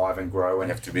maintain and drive and grow. And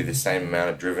you have to be the same amount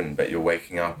of driven, but you're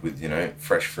waking up with, you know,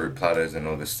 fresh fruit platters and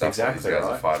all this stuff exactly, that these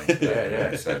guys are fighting.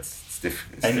 yeah. So it's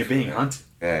different. And you're being hunted.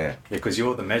 Yeah. Because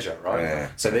you're the measure, right? Yeah.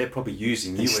 So they're probably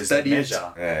using you as the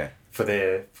measure for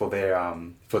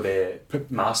their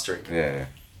mastery. Yeah.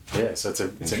 Yeah. So it's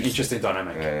an interesting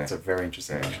dynamic. Yeah. It's a very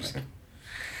interesting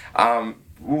dynamic.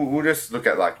 We'll just look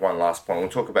at like one last point. We'll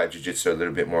talk about jiu-jitsu a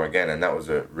little bit more again, and that was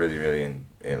a really, really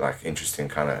interesting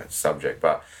kind of subject.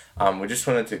 But we just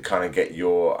wanted to kind of get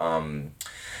your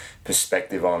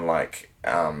perspective on like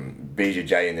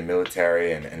BJJ in the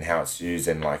military and how it's used,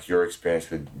 and like your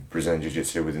experience with Brazilian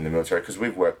Jiu-Jitsu within the military, because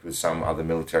we've worked with some other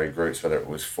military groups, whether it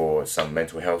was for some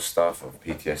mental health stuff of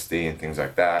PTSD and things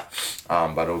like that,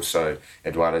 but also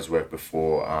Eduardo's worked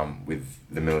before with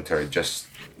the military, just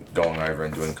going over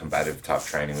and doing combative type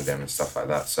training with them and stuff like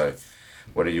that. So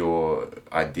what are your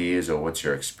ideas, or what's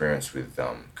your experience with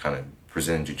kind of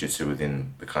Brazilian Jiu-Jitsu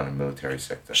within the kind of military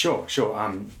sector? Sure.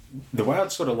 The way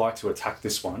I'd sort of like to attack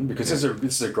this one, because this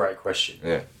is a great question.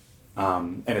 Yeah.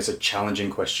 And it's a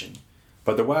challenging question.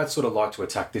 But the way I'd sort of like to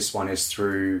attack this one is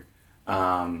through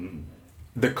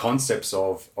the concepts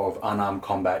of unarmed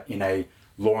combat in a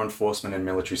law enforcement and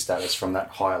military status from that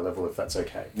higher level, if that's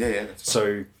okay. Yeah, that's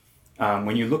fine. So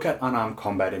when you look at unarmed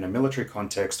combat in a military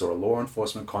context or a law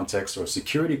enforcement context or a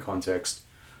security context,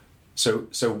 so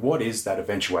what is that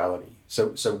eventuality?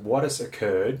 So what has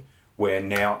occurred where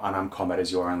now unarmed combat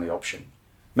is your only option?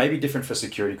 Maybe different for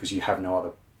security because you have no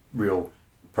other real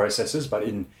processes, but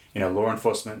in a law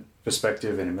enforcement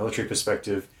perspective, in a military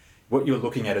perspective, what you're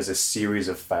looking at is a series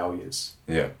of failures.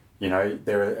 Yeah. You know,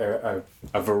 there are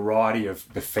a variety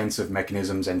of defensive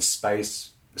mechanisms and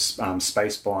space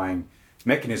buying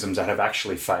mechanisms that have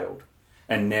actually failed.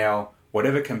 And now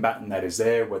whatever combatant that is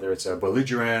there, whether it's a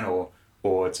belligerent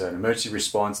or it's an emergency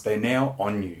response, they're now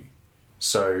on you.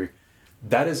 So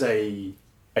that is a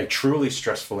truly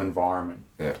stressful environment.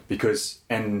 Yeah.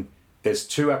 And there's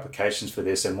two applications for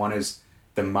this, and one is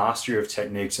the mastery of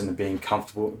techniques and the being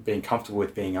comfortable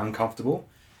with being uncomfortable,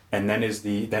 and then it's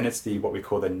the what we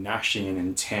call the Nashian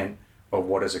intent of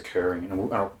what is occurring,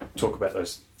 and I'll talk about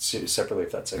those separately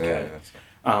if that's okay.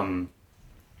 Yeah,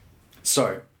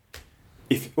 so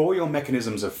if all your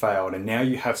mechanisms have failed and now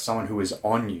you have someone who is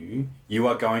on you, you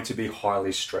are going to be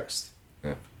highly stressed.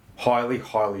 Yeah. Highly,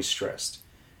 highly stressed.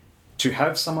 To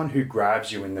have someone who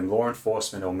grabs you in the law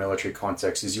enforcement or military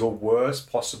context is your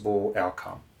worst possible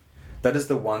outcome. That is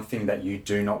the one thing that you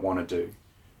do not want to do.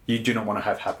 You do not want to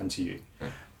have happen to you.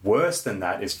 Yeah. Worse than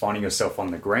that is finding yourself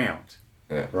on the ground,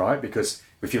 right? Because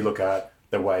if you look at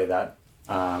the way that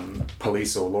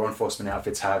police or law enforcement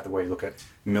outfits have, the way you look at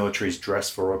military's dress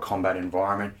for a combat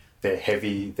environment, they're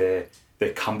heavy, they're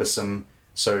cumbersome.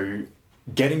 So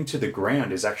getting to the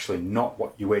ground is actually not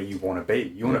where you want to be.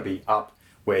 You want to be up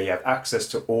where you have access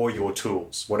to all your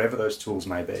tools, whatever those tools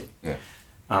may be. Yeah.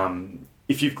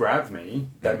 if you've grabbed me,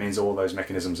 that means all those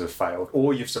mechanisms have failed,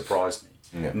 or you've surprised me.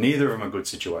 Yeah. Neither of them are good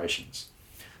situations.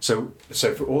 So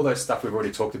for all those stuff we've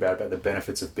already talked about the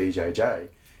benefits of BJJ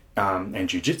and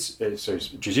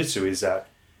jiu-jitsu is that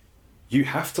you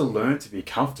have to learn to be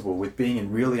comfortable with being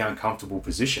in really uncomfortable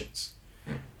positions.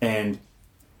 And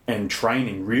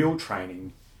training, real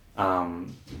training,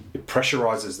 it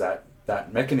pressurizes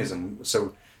that mechanism.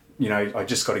 So, I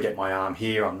just got to get my arm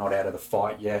here. I'm not out of the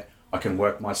fight yet. I can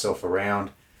work myself around.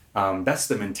 That's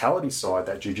the mentality side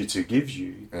that jiu-jitsu gives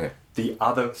you. Yeah. The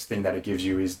other thing that it gives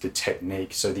you is the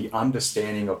technique. So the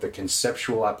understanding of the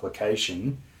conceptual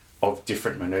application of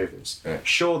different maneuvers. Yeah.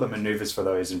 Sure, the maneuvers for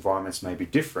those environments may be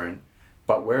different,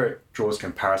 but where it draws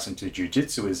comparison to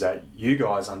jiu-jitsu is that you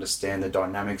guys understand the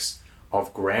dynamics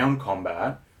of ground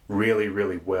combat really,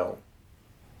 really well.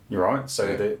 You're right? So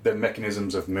yeah. the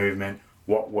mechanisms of movement,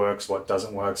 what works, what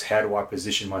doesn't work, how do I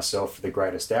position myself for the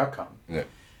greatest outcome? Yeah.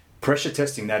 Pressure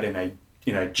testing that in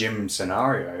a gym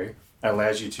scenario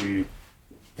allows you to,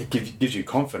 it gives you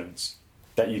confidence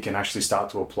that you can actually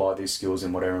start to apply these skills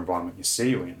in whatever environment you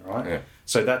see you in, right? Yeah.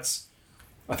 So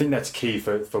I think that's key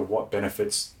for what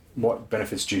benefits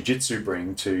jiu-jitsu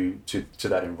bring to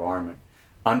that environment.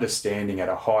 Understanding at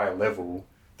a higher level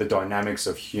the dynamics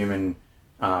of human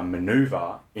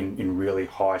maneuver in really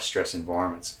high stress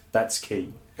environments. That's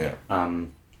key. Yeah.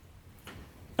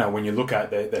 Now, when you look at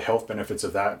the health benefits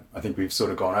of that, I think we've sort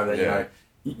of gone over that. Yeah.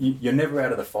 You're never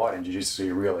out of the fight in jiu-jitsu, so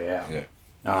you're really out. Yeah.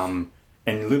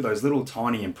 And those little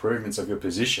tiny improvements of your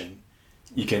position,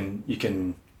 you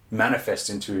can manifest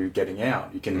into getting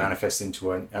out. You can manifest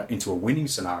into a winning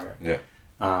scenario.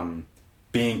 Yeah.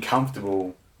 Being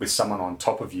comfortable with someone on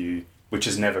top of you, which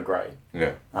is never great.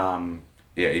 Yeah.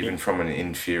 Even from an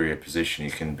inferior position,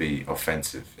 you can be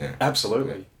offensive. Yeah.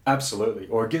 Absolutely. Yeah. Absolutely.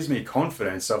 Or it gives me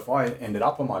confidence. So if I ended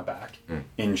up on my back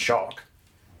in shock,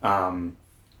 I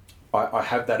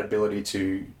have that ability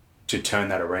to turn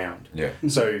that around. Yeah.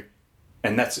 So,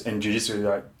 and jiu-jitsu,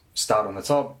 like, start on the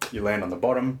top, you land on the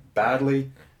bottom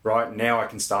badly, right? Now I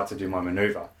can start to do my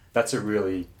maneuver. That's a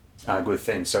really good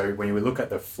thing. So when we look at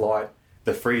the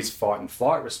freeze, fight, and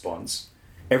flight response,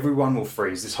 everyone will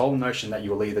freeze. This whole notion that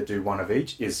you will either do one of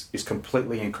each is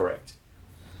completely incorrect.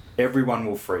 Everyone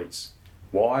will freeze.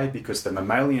 Why? Because the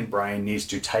mammalian brain needs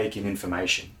to take in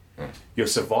information. Your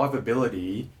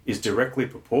survivability is directly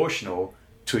proportional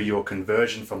to your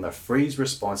conversion from the freeze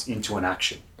response into an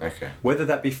action. Okay. Whether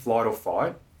that be flight or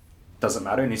fight, doesn't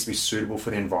matter. It needs to be suitable for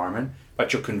the environment.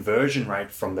 But your conversion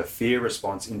rate from the fear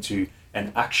response into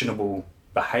an actionable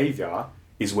behavior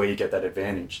is where you get that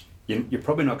advantage. You're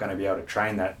probably not going to be able to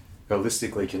train that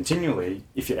holistically continually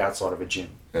if you're outside of a gym,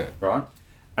 right?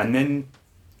 And then,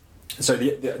 so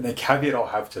the caveat I'll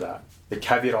have to that,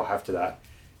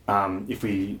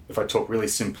 if I talk really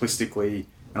simplistically,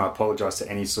 and I apologise to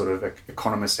any sort of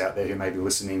economists out there who may be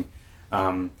listening,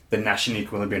 the Nash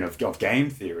equilibrium of game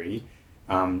theory,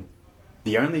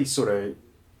 the only sort of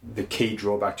the key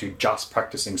drawback to just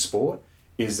practicing sport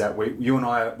is that you and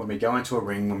I, when we go into a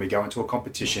ring, when we go into a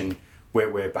competition,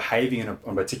 we're behaving in a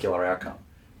particular outcome,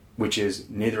 which is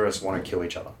neither of us want to kill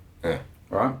each other. Yeah.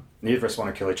 Right? Neither of us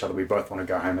want to kill each other. We both want to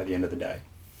go home at the end of the day.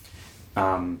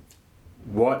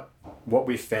 What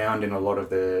we found in a lot of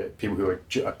the people who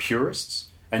are purists,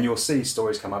 and you'll see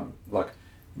stories come up like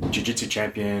jiu-jitsu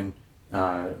champion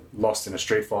lost in a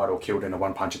street fight or killed in a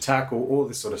one-punch attack, or all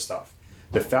this sort of stuff.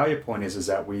 The failure point is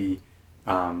that we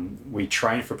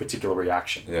train for a particular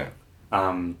reaction. Yeah.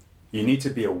 You need to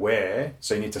be aware,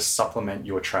 so you need to supplement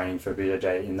your training for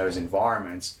BJJ in those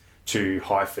environments to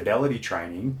high fidelity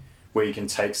training where you can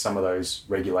take some of those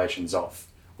regulations off,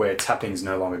 where tapping is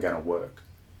no longer going to work.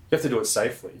 You have to do it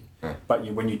safely. Yeah. But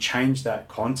when you change that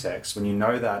context, when you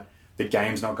know that the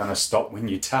game's not going to stop when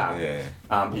you tap,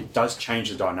 it does change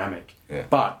the dynamic. Yeah.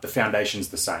 But the foundation's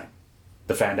the same.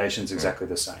 The foundation's exactly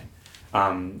the same.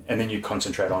 And then you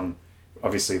concentrate on,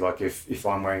 obviously, like if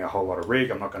I'm wearing a whole lot of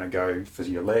rig, I'm not going to go for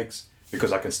your legs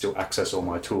because I can still access all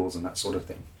my tools and that sort of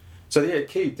thing. So the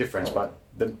key difference, but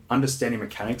the understanding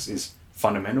mechanics is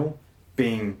fundamental.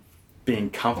 Being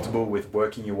comfortable with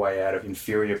working your way out of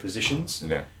inferior positions,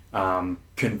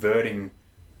 converting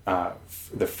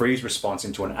the freeze response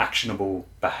into an actionable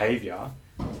behavior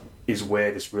is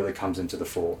where this really comes into the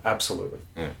fore. Absolutely.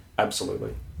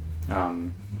 Absolutely.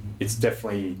 It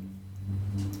definitely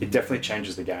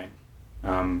changes the game.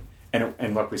 And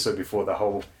like we said before, the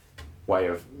whole way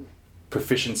of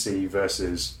proficiency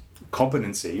versus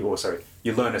competency, or sorry,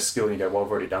 you learn a skill and you go, well,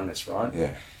 I've already done this, right?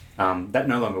 Yeah. That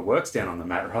no longer works down on the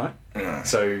mat, right? No.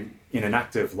 So in an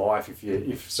active life, if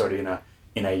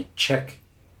in a check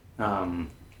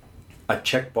a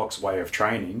checkbox way of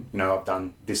training. You know, I've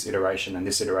done this iteration and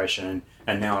this iteration,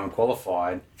 and now I'm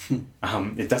qualified.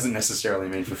 It doesn't necessarily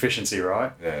mean proficiency,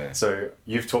 right? Yeah. So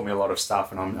you've taught me a lot of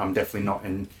stuff, and I'm definitely not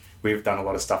in. We've done a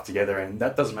lot of stuff together, and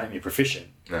that doesn't make me proficient.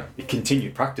 No.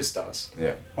 Continued practice does.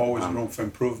 Yeah. Always room for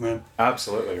improvement.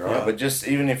 Absolutely, right? Yeah, but just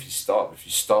even if you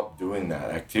stop doing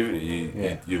that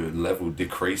activity, your level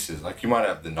decreases. Like, you might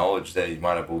have the knowledge there, you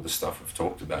might have all the stuff we've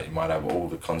talked about, you might have all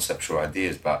the conceptual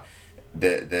ideas, but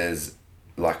there's,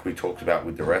 like we talked about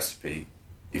with the recipe,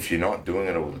 if you're not doing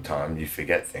it all the time, you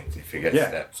forget things, you forget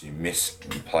steps, you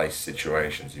misplace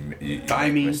situations, you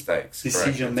timing, make mistakes,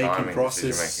 decision-making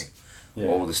process.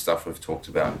 All the stuff we've talked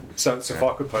about. So if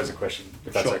I could pose a question,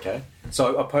 if that's okay.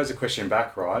 So I'll pose a question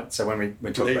back, right? So when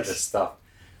we talk about this stuff,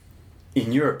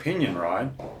 in your opinion, right,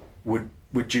 would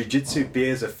jiu-jitsu be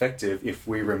as effective if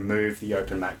we remove the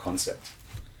open mat concept?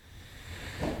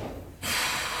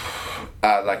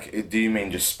 Like, do you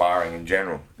mean just sparring in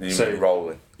general? Do you mean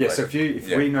rolling? Yeah, like, so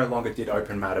if we no longer did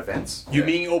open mat events. You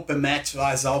mean open mat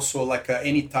as also like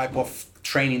any type of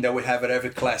training that we have at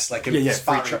every class, like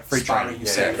free training, you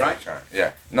say, right?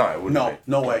 Yeah, no, it wouldn't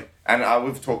be. No way. And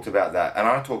we've talked about that, and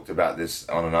I talked about this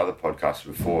on another podcast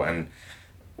before, and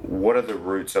what are the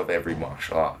roots of every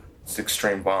martial art? It's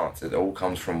extreme violence. It all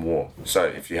comes from war. So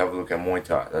if you have a look at Muay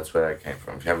Thai, that's where they came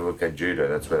from. If you have a look at Judo,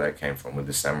 that's where they came from, with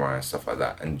the samurai and stuff like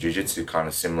that. And Jiu-Jitsu kind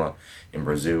of similar in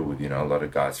Brazil, with, you know, a lot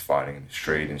of guys fighting in the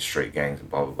street, in street gangs and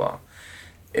blah, blah, blah.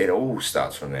 It all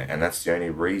starts from there, and that's the only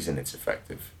reason it's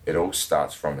effective. It all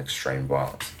starts from extreme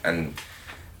violence. And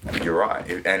you're right.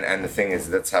 And the thing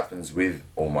is, that happens with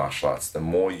all martial arts. The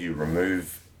more you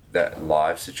remove that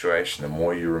live situation, the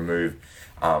more you remove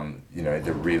you know,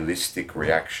 the realistic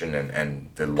reaction and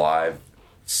the live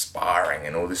sparring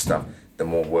and all this stuff, the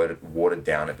more watered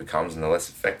down it becomes and the less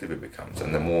effective it becomes.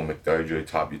 And the more McDojo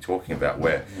type you're talking about,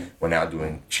 where we're now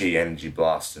doing chi energy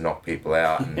blasts to knock people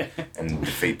out and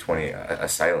defeat 20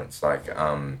 assailants. Like,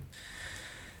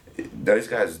 those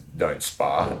guys don't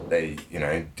spar. They, you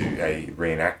know, do a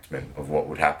reenactment of what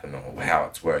would happen or how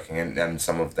it's working. And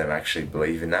some of them actually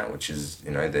believe in that, which is,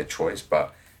 you know, their choice.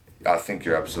 But I think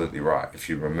you're absolutely right. If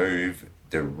you remove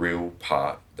the real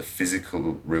part, the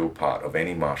physical real part of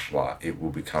any martial art, it will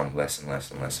become less and less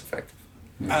and less effective.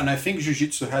 And I think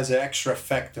Jiu-Jitsu has an extra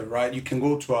factor, right? You can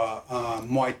go to a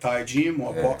Muay Thai gym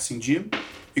or a boxing gym.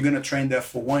 You're going to train there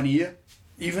for 1 year.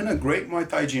 Even a great Muay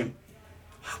Thai gym,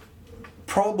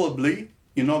 probably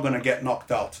you're not going to get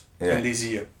knocked out in this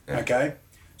year, okay?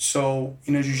 So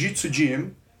in a Jiu-Jitsu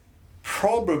gym,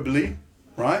 probably,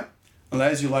 right?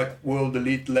 Unless you're like world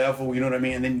elite level, you know what I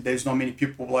mean? And then there's not many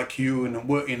people like you in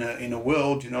a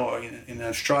world, you know, in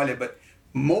Australia. But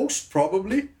most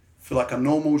probably, for like a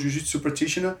normal jiu-jitsu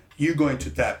practitioner, you're going to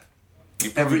tap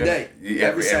every day,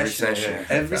 every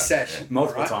session,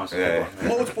 multiple times,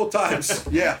 multiple times,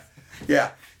 yeah.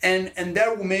 And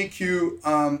that will make you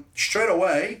straight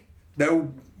away. That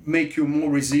will make you more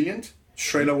resilient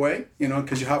straight away, you know,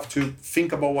 because you have to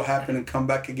think about what happened and come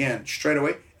back again straight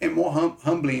away. And more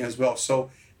humbling as well. So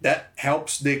that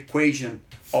helps the equation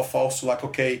of also like,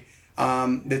 okay,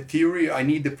 the theory, I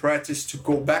need the practice to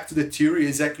go back to the theory,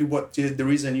 exactly what the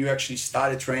reason you actually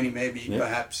started training, maybe,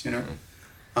 perhaps, you know.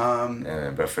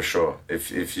 But for sure,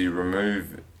 if you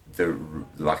remove the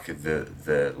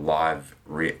live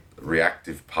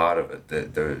reactive part of it,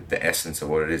 the essence of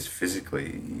what it is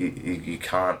physically, you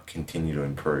can't continue to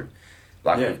improve.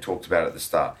 Like we've talked about at the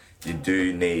start, you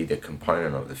do need a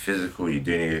component of the physical, you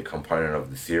do need a component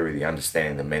of the theory, the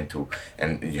understanding, the mental,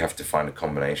 and you have to find a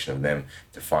combination of them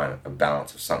to find a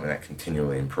balance of something that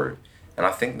continually improves. And I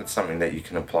think that's something that you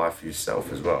can apply for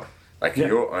yourself as well. Like,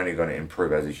 you're only going to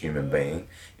improve as a human being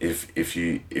if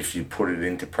you put it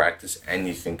into practice and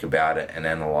you think about it and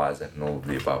analyze it and all of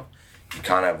the above. You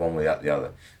can't have one without the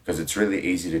other, because it's really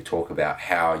easy to talk about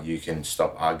how you can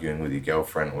stop arguing with your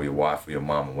girlfriend or your wife or your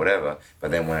mum or whatever,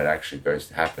 but then when it actually goes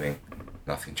to happening,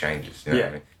 nothing changes. You know what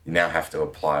I mean? You now have to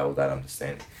apply all that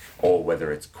understanding, or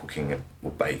whether it's cooking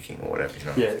or baking or whatever. You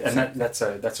know? Yeah, and that's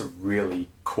a really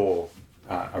core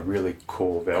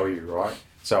value, right?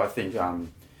 So I think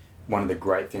one of the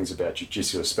great things about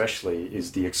jiu-jitsu especially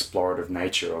is the explorative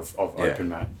nature of open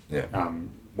mat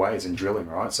ways and drilling,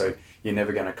 right? So you're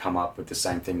never going to come up with the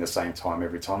same thing the same time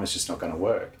every time. It's just not going to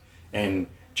work. And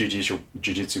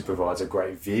jiu-jitsu provides a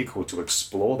great vehicle to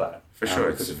explore that. For sure,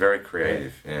 it's very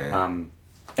creative. And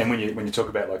when you talk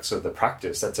about like sort of the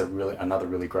practice, that's another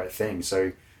really great thing.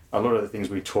 So a lot of the things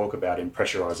we talk about in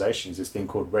pressurization is this thing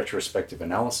called retrospective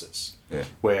analysis,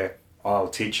 where I'll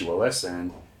teach you a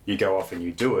lesson, you go off and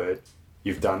you do it,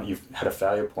 you've had a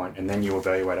failure point, and then you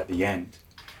evaluate at the end.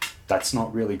 that's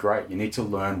not really great. You need to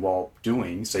learn while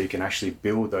doing, so you can actually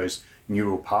build those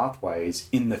neural pathways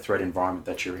in the threat environment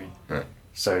that you're in. Right.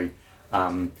 So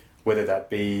whether that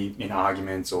be in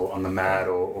arguments or on the mat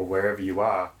or wherever you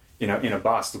are, in a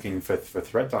bus looking for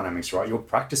threat dynamics, right? You're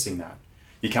practicing that.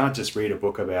 You can't just read a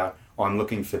book about, I'm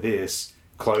looking for this,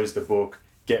 close the book,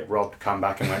 get robbed, come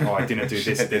back and went, I didn't do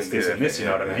this, and this, you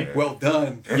know what I mean? Well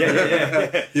done.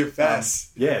 Yeah. You're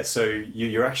fast. So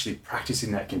you're actually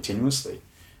practicing that continuously.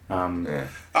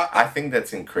 I think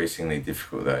that's increasingly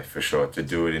difficult though, for sure, to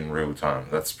do it in real time.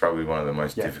 That's probably one of the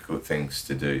most difficult things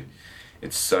to do.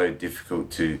 It's so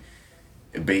difficult to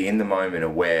be in the moment,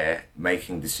 aware,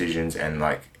 making decisions, and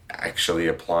like actually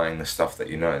applying the stuff that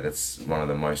you know. That's one of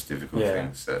the most difficult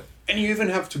things. And you even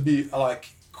have to be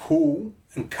like cool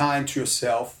and kind to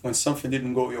yourself when something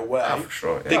didn't go your way. For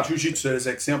sure. Take jiu-jitsu as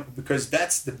an example, because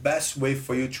that's the best way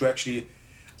for you to actually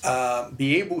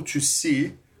be able to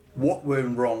see what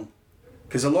went wrong.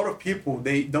 Because a lot of people,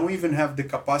 they don't even have the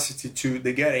capacity to,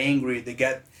 they get angry, they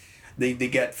get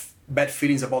bad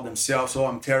feelings about themselves, oh,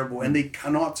 I'm terrible, and they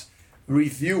cannot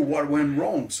review what went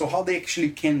wrong. So how they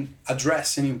actually can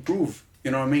address and improve,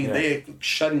 you know what I mean? They're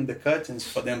shutting the curtains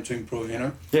for them to improve, you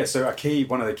know? Yeah, so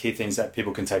one of the key things that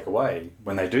people can take away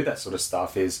when they do that sort of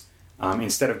stuff is,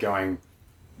 instead of going,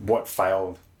 what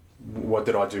failed, what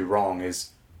did I do wrong,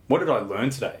 is, what did I learn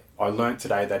today? I learned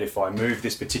today that if I move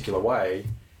this particular way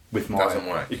with my...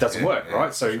 It doesn't work,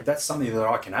 right? So that's something that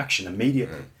I can action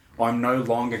immediately. I'm no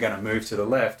longer going to move to the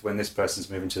left when this person's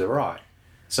moving to the right.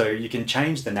 So you can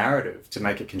change the narrative to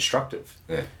make it constructive.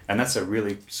 Yeah. And that's a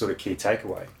really sort of key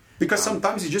takeaway. Because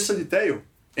sometimes it's just a detail,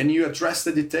 and you address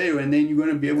the detail, and then you're going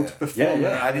to be able to perform.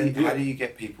 How do you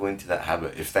get people into that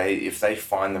habit? If they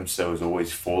find themselves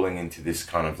always falling into this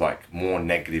kind of like more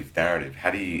negative narrative,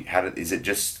 is it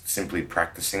just simply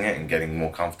practicing it and getting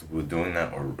more comfortable with doing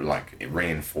that, or like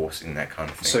reinforcing that kind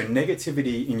of thing? So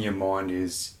negativity in your mind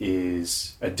is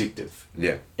addictive.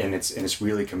 Yeah. And it's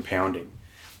really compounding.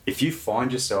 If you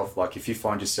find yourself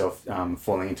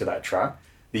falling into that trap,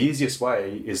 the easiest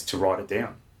way is to write it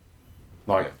down.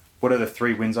 Like, what are the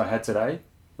 3 wins I had today,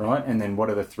 right? And then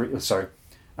what are the 3... So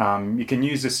you can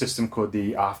use this system called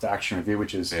the after action review,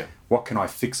 which is what can I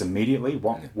fix immediately?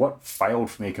 What failed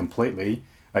for me completely?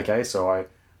 Okay, so I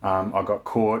got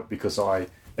caught because I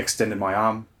extended my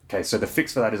arm. Okay, so the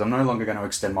fix for that is I'm no longer going to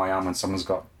extend my arm when someone's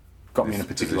got me in a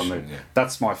particular move. Yeah.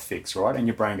 That's my fix, right? And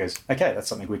your brain goes, okay, that's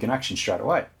something we can action straight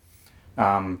away.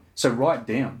 So write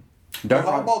down.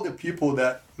 How about the people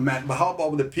that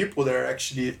are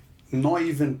actually not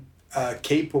even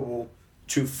capable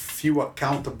to feel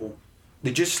accountable?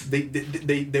 They're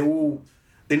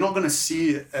not gonna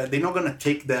see. They're not gonna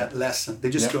take that lesson. They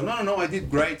just go, no, I did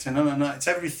great, and no. It's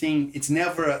everything. It's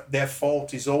never their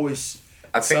fault. It's always.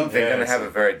 I think they're going to have a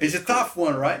very... It's a tough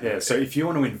one, right? Yeah, so if you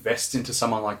want to invest into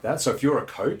someone like that, so if you're a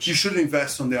coach... You should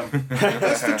invest on them.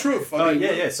 That's the truth. I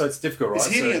mean, so it's difficult, right? It's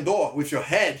hitting a door with your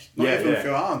head, not even with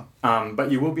your arm.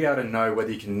 But you will be able to know whether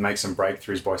you can make some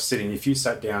breakthroughs by sitting. If you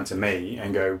sat down to me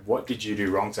and go, what did you do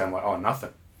wrong today? I'm like, oh,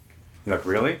 nothing. You're like,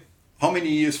 really? How many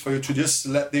years for you to just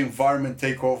let the environment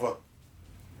take over?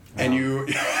 And you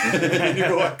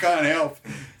go, I can't help.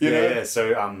 You know? Yeah,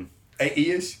 so... 8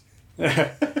 years?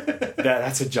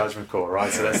 That's a judgment call,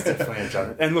 right? So that's definitely a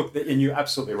judgment. And look, and you're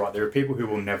absolutely right. There are people who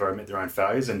will never admit their own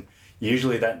failures, and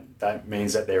usually that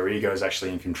means that their ego is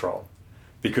actually in control.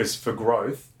 Because for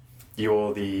growth,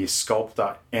 you're the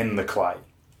sculptor and the clay.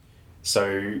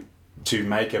 So to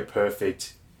make a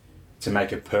perfect,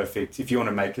 if you want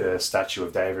to make a statue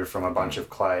of David from a bunch of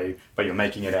clay, but you're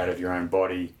making it out of your own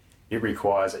body, it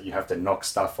requires that you have to knock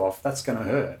stuff off. That's going to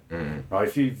hurt, right?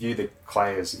 If you view the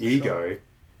clay as ego,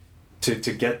 to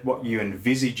get what you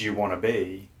envisage you want to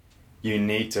be, you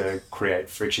need to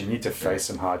create friction. You need to face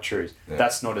some hard truths. Yeah.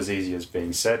 That's not as easy as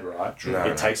being said, right?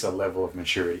 It takes a level of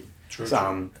maturity.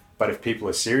 But if people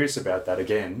are serious about that,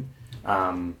 again,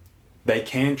 they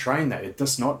can train that.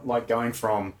 It's not like going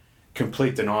from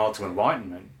complete denial to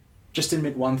enlightenment. Just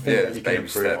admit one thing that you can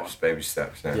improve on. Baby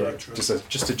steps. Yeah,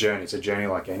 just a journey. It's a journey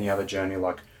like any other journey,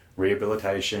 like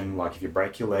rehabilitation. Like if you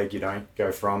break your leg, you don't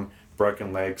go from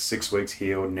broken leg, 6 weeks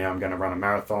healed, now I'm going to run a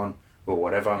marathon or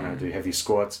whatever, I'm going to do heavy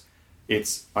squats.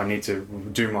 I need to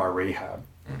do my rehab.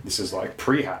 This is like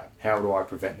prehab. How do I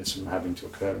prevent this from having to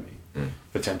occur to me?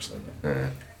 Potentially.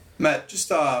 Matt,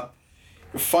 just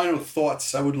final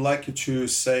thoughts I would like you to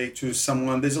say to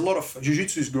someone. There's a lot of...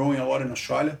 Jiu-Jitsu is growing a lot in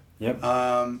Australia. Yep.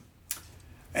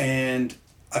 And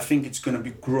I think it's going to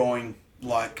be growing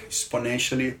like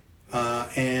exponentially.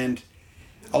 And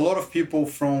a lot of people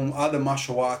from other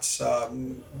martial arts,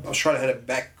 Australia had a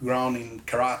background in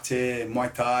karate,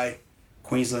 Muay Thai,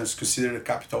 Queensland is considered the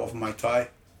capital of Muay Thai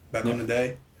back in the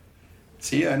day.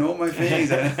 See, I know my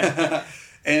things.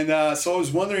 And so I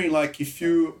was wondering, like,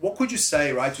 what could you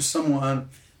say, right, to someone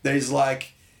that is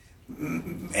like,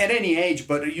 at any age,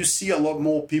 but you see a lot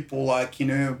more people like, you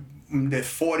know, in their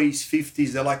 40s,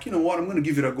 50s, they're like, you know what, I'm going to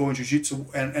give it a go in jiu-jitsu.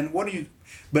 And what do you,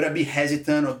 but I'd be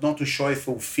hesitant or not too sure if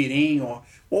it will fit in, or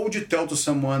what would you tell to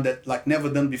someone that like never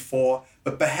done before,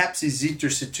 but perhaps is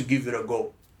interested to give it a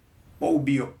go? What would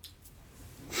be your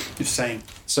saying?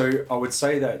 So I'd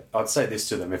say this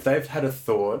to them. If they've had a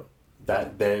thought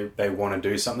that they want to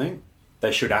do something,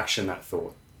 they should action that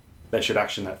thought.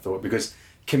 Because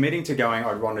committing to going,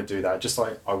 I want to do that, just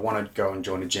like I want to go and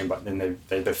join a gym, but then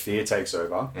the fear takes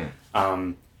over.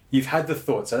 You've had the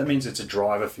thought, so that means it's a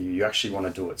driver for you. You actually want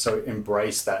to do it. So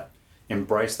embrace that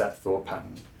thought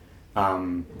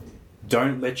pattern.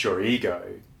 Don't let your ego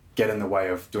get in the way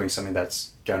of doing something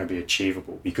that's going to be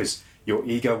achievable, because your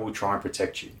ego will try and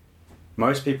protect you.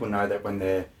 Most people know that when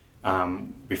they're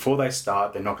before they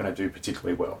start, they're not going to do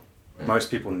particularly well.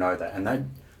 Most people know that, and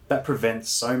that prevents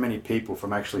so many people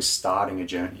from actually starting a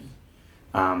journey.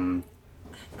 And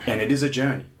it is a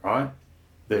journey, right?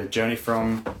 The journey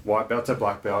from white belt to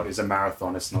black belt is a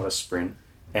marathon. It's not a sprint,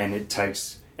 and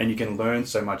you can learn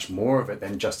so much more of it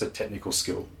than just a technical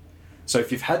skill. So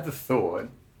if you've had the thought,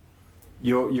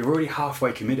 you're already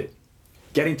halfway committed.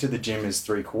 Getting to the gym is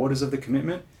 3/4 of the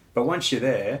commitment, but once you're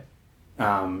there,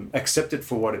 accept it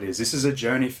for what it is. This is a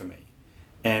journey for me,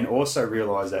 and also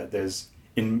realize that there's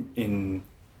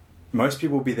most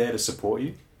people will be there to support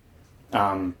you.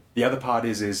 The other part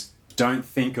is don't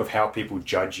think of how people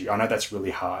judge you. I know that's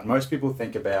really hard. Most people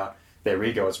think about their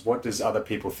ego as, what does other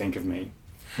people think of me?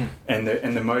 And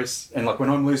like when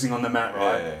I'm losing on the mat,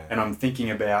 right? And I'm thinking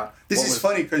about this is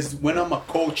funny, because when I'm a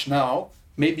coach now,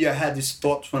 maybe I had this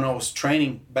thought when I was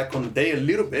training back on the day a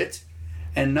little bit,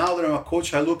 and now that I'm a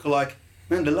coach, I look like,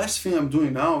 man, the last thing I'm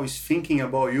doing now is thinking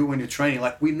about you when you're training.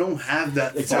 Like, we don't have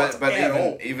that thought but at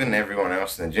all. Even everyone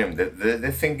else in the gym,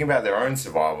 they're thinking about their own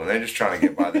survival, and they're just trying to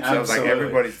get by themselves. Like,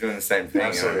 everybody's doing the same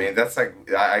thing. You know what I mean? That's like,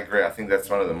 I agree. I think that's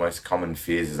one of the most common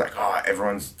fears is like, oh,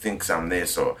 everyone thinks I'm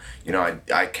this, or, you know,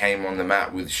 I came on the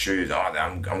mat with shoes. Oh,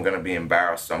 I'm going to be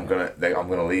embarrassed. I'm going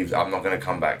to leave. I'm not going to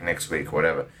come back next week or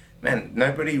whatever. Man,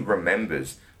 nobody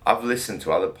remembers. I've listened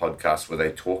to other podcasts where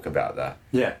they talk about that.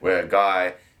 Yeah. Where a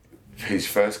guy, his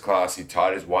first class, he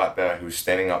tied his white belt, he was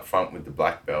standing up front with the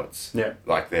black belts. Yeah.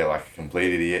 Like they're like a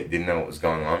complete idiot, didn't know what was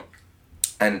going on.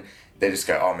 And they just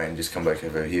go, oh man, just come back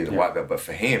over here, the white belt. But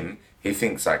for him, he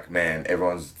thinks like, man,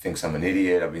 everyone thinks I'm an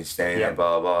idiot, I've been standing there,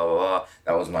 blah, blah, blah, blah.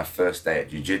 That was my first day at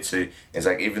jiu-jitsu. It's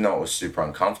like, even though it was super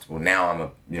uncomfortable, now I'm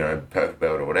a purple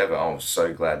belt or whatever, I was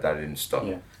so glad that I didn't stop.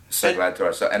 Yeah. So glad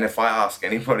to. So, and if I ask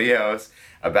anybody else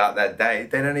about that day,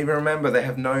 they don't even remember. They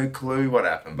have no clue what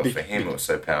happened. But for him, it was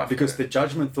so powerful. Because the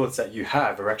judgment thoughts that you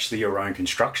have are actually your own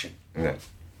construction. Yeah.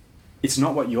 It's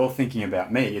not what you're thinking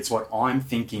about me. It's what I'm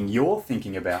thinking you're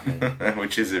thinking about me.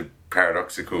 Which is a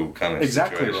paradoxical kind of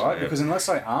exactly situation, right. Yeah. Because unless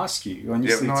I ask you and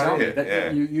you have no tell me idea.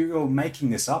 that you're making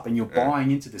this up and you're buying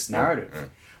into this narrative. Yeah.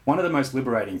 One of the most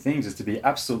liberating things is to be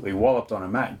absolutely walloped on a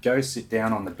mat. Go sit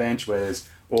down on the bench where there's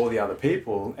all the other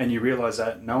people, and you realise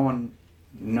that no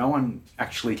one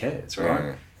actually cares, right?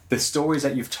 Yeah. The stories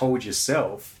that you've told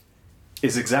yourself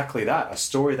is exactly that, a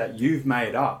story that you've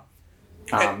made up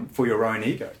for your own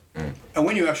ego. And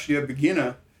when you're actually a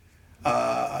beginner,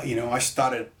 I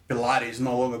started Pilates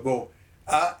not long ago.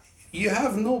 You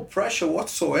have no pressure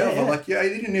whatsoever. Like, I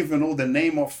didn't even know the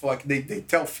name of, like, they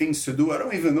tell things to do. I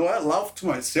don't even know. I laugh to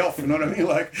myself, you know what I mean?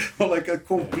 Like a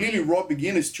completely raw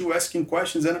beginner still asking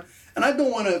questions. And I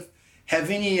don't want to have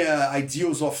any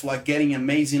ideals of, like, getting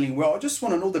amazingly well. I just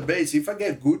want to know the base. If I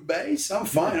get good base, I'm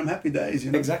fine. I'm happy days,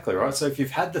 you know? Exactly, right? So if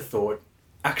you've had the thought,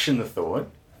 action the thought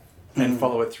and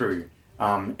follow it through.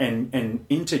 And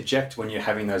interject when you're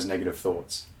having those negative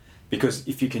thoughts. Because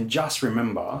if you can just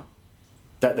remember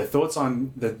that the thoughts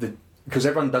because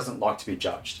everyone doesn't like to be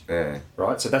judged,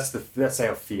 right? So that's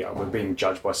our fear. We're being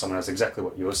judged by someone else. Exactly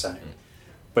what you're saying.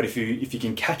 But if you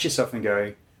can catch yourself and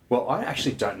go, well, I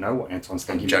actually don't know what Anton's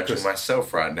thinking. I'm judging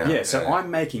myself right now. Yeah, so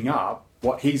I'm making up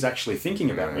what he's actually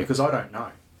thinking about me because I don't know.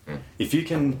 If you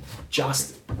can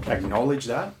just acknowledge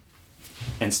that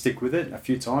and stick with it a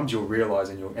few times, you'll realise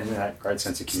and that great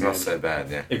sense of community. It's not so bad,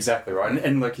 yeah. Exactly right.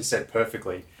 And like you said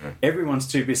perfectly, everyone's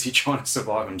too busy trying to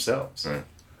survive themselves.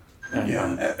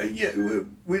 And,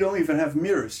 we don't even have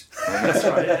mirrors. That's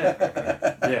right,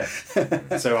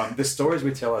 yeah. So the stories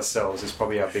we tell ourselves is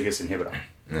probably our biggest inhibitor.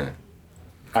 Yeah.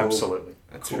 Cool. Absolutely.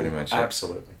 That's pretty much it.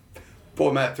 Absolutely.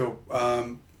 Paul, Mathew,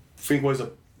 I think it was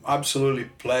an absolutely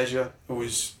pleasure. It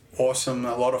was awesome.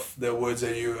 A lot of the words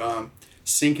that you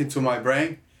sink into my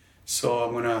brain. So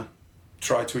I'm going to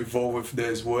try to evolve with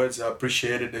these words. I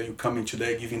appreciate it that you coming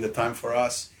today, giving the time for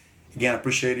us. Again, I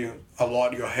appreciate you a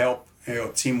lot, your help,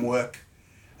 your teamwork.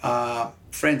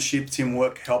 Friendship,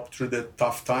 teamwork, help through the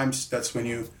tough times. That's when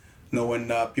you know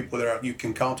when people that you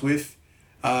can count with.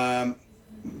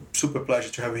 Super pleasure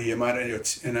to have you here, Matt,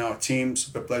 and our team.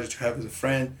 Super pleasure to have you as a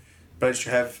friend. Pleasure to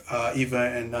have Eva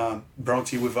and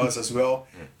Bronte with us as well.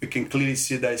 We can clearly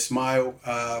see that smile.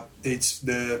 We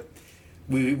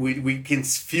can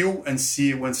feel and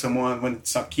see when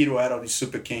Sakiro out of the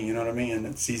Super King, you know what I mean? And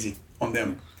it's easy on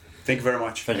them. Thank you very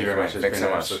much. Thank you very much. Thanks so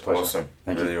much. Awesome.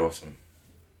 Really awesome.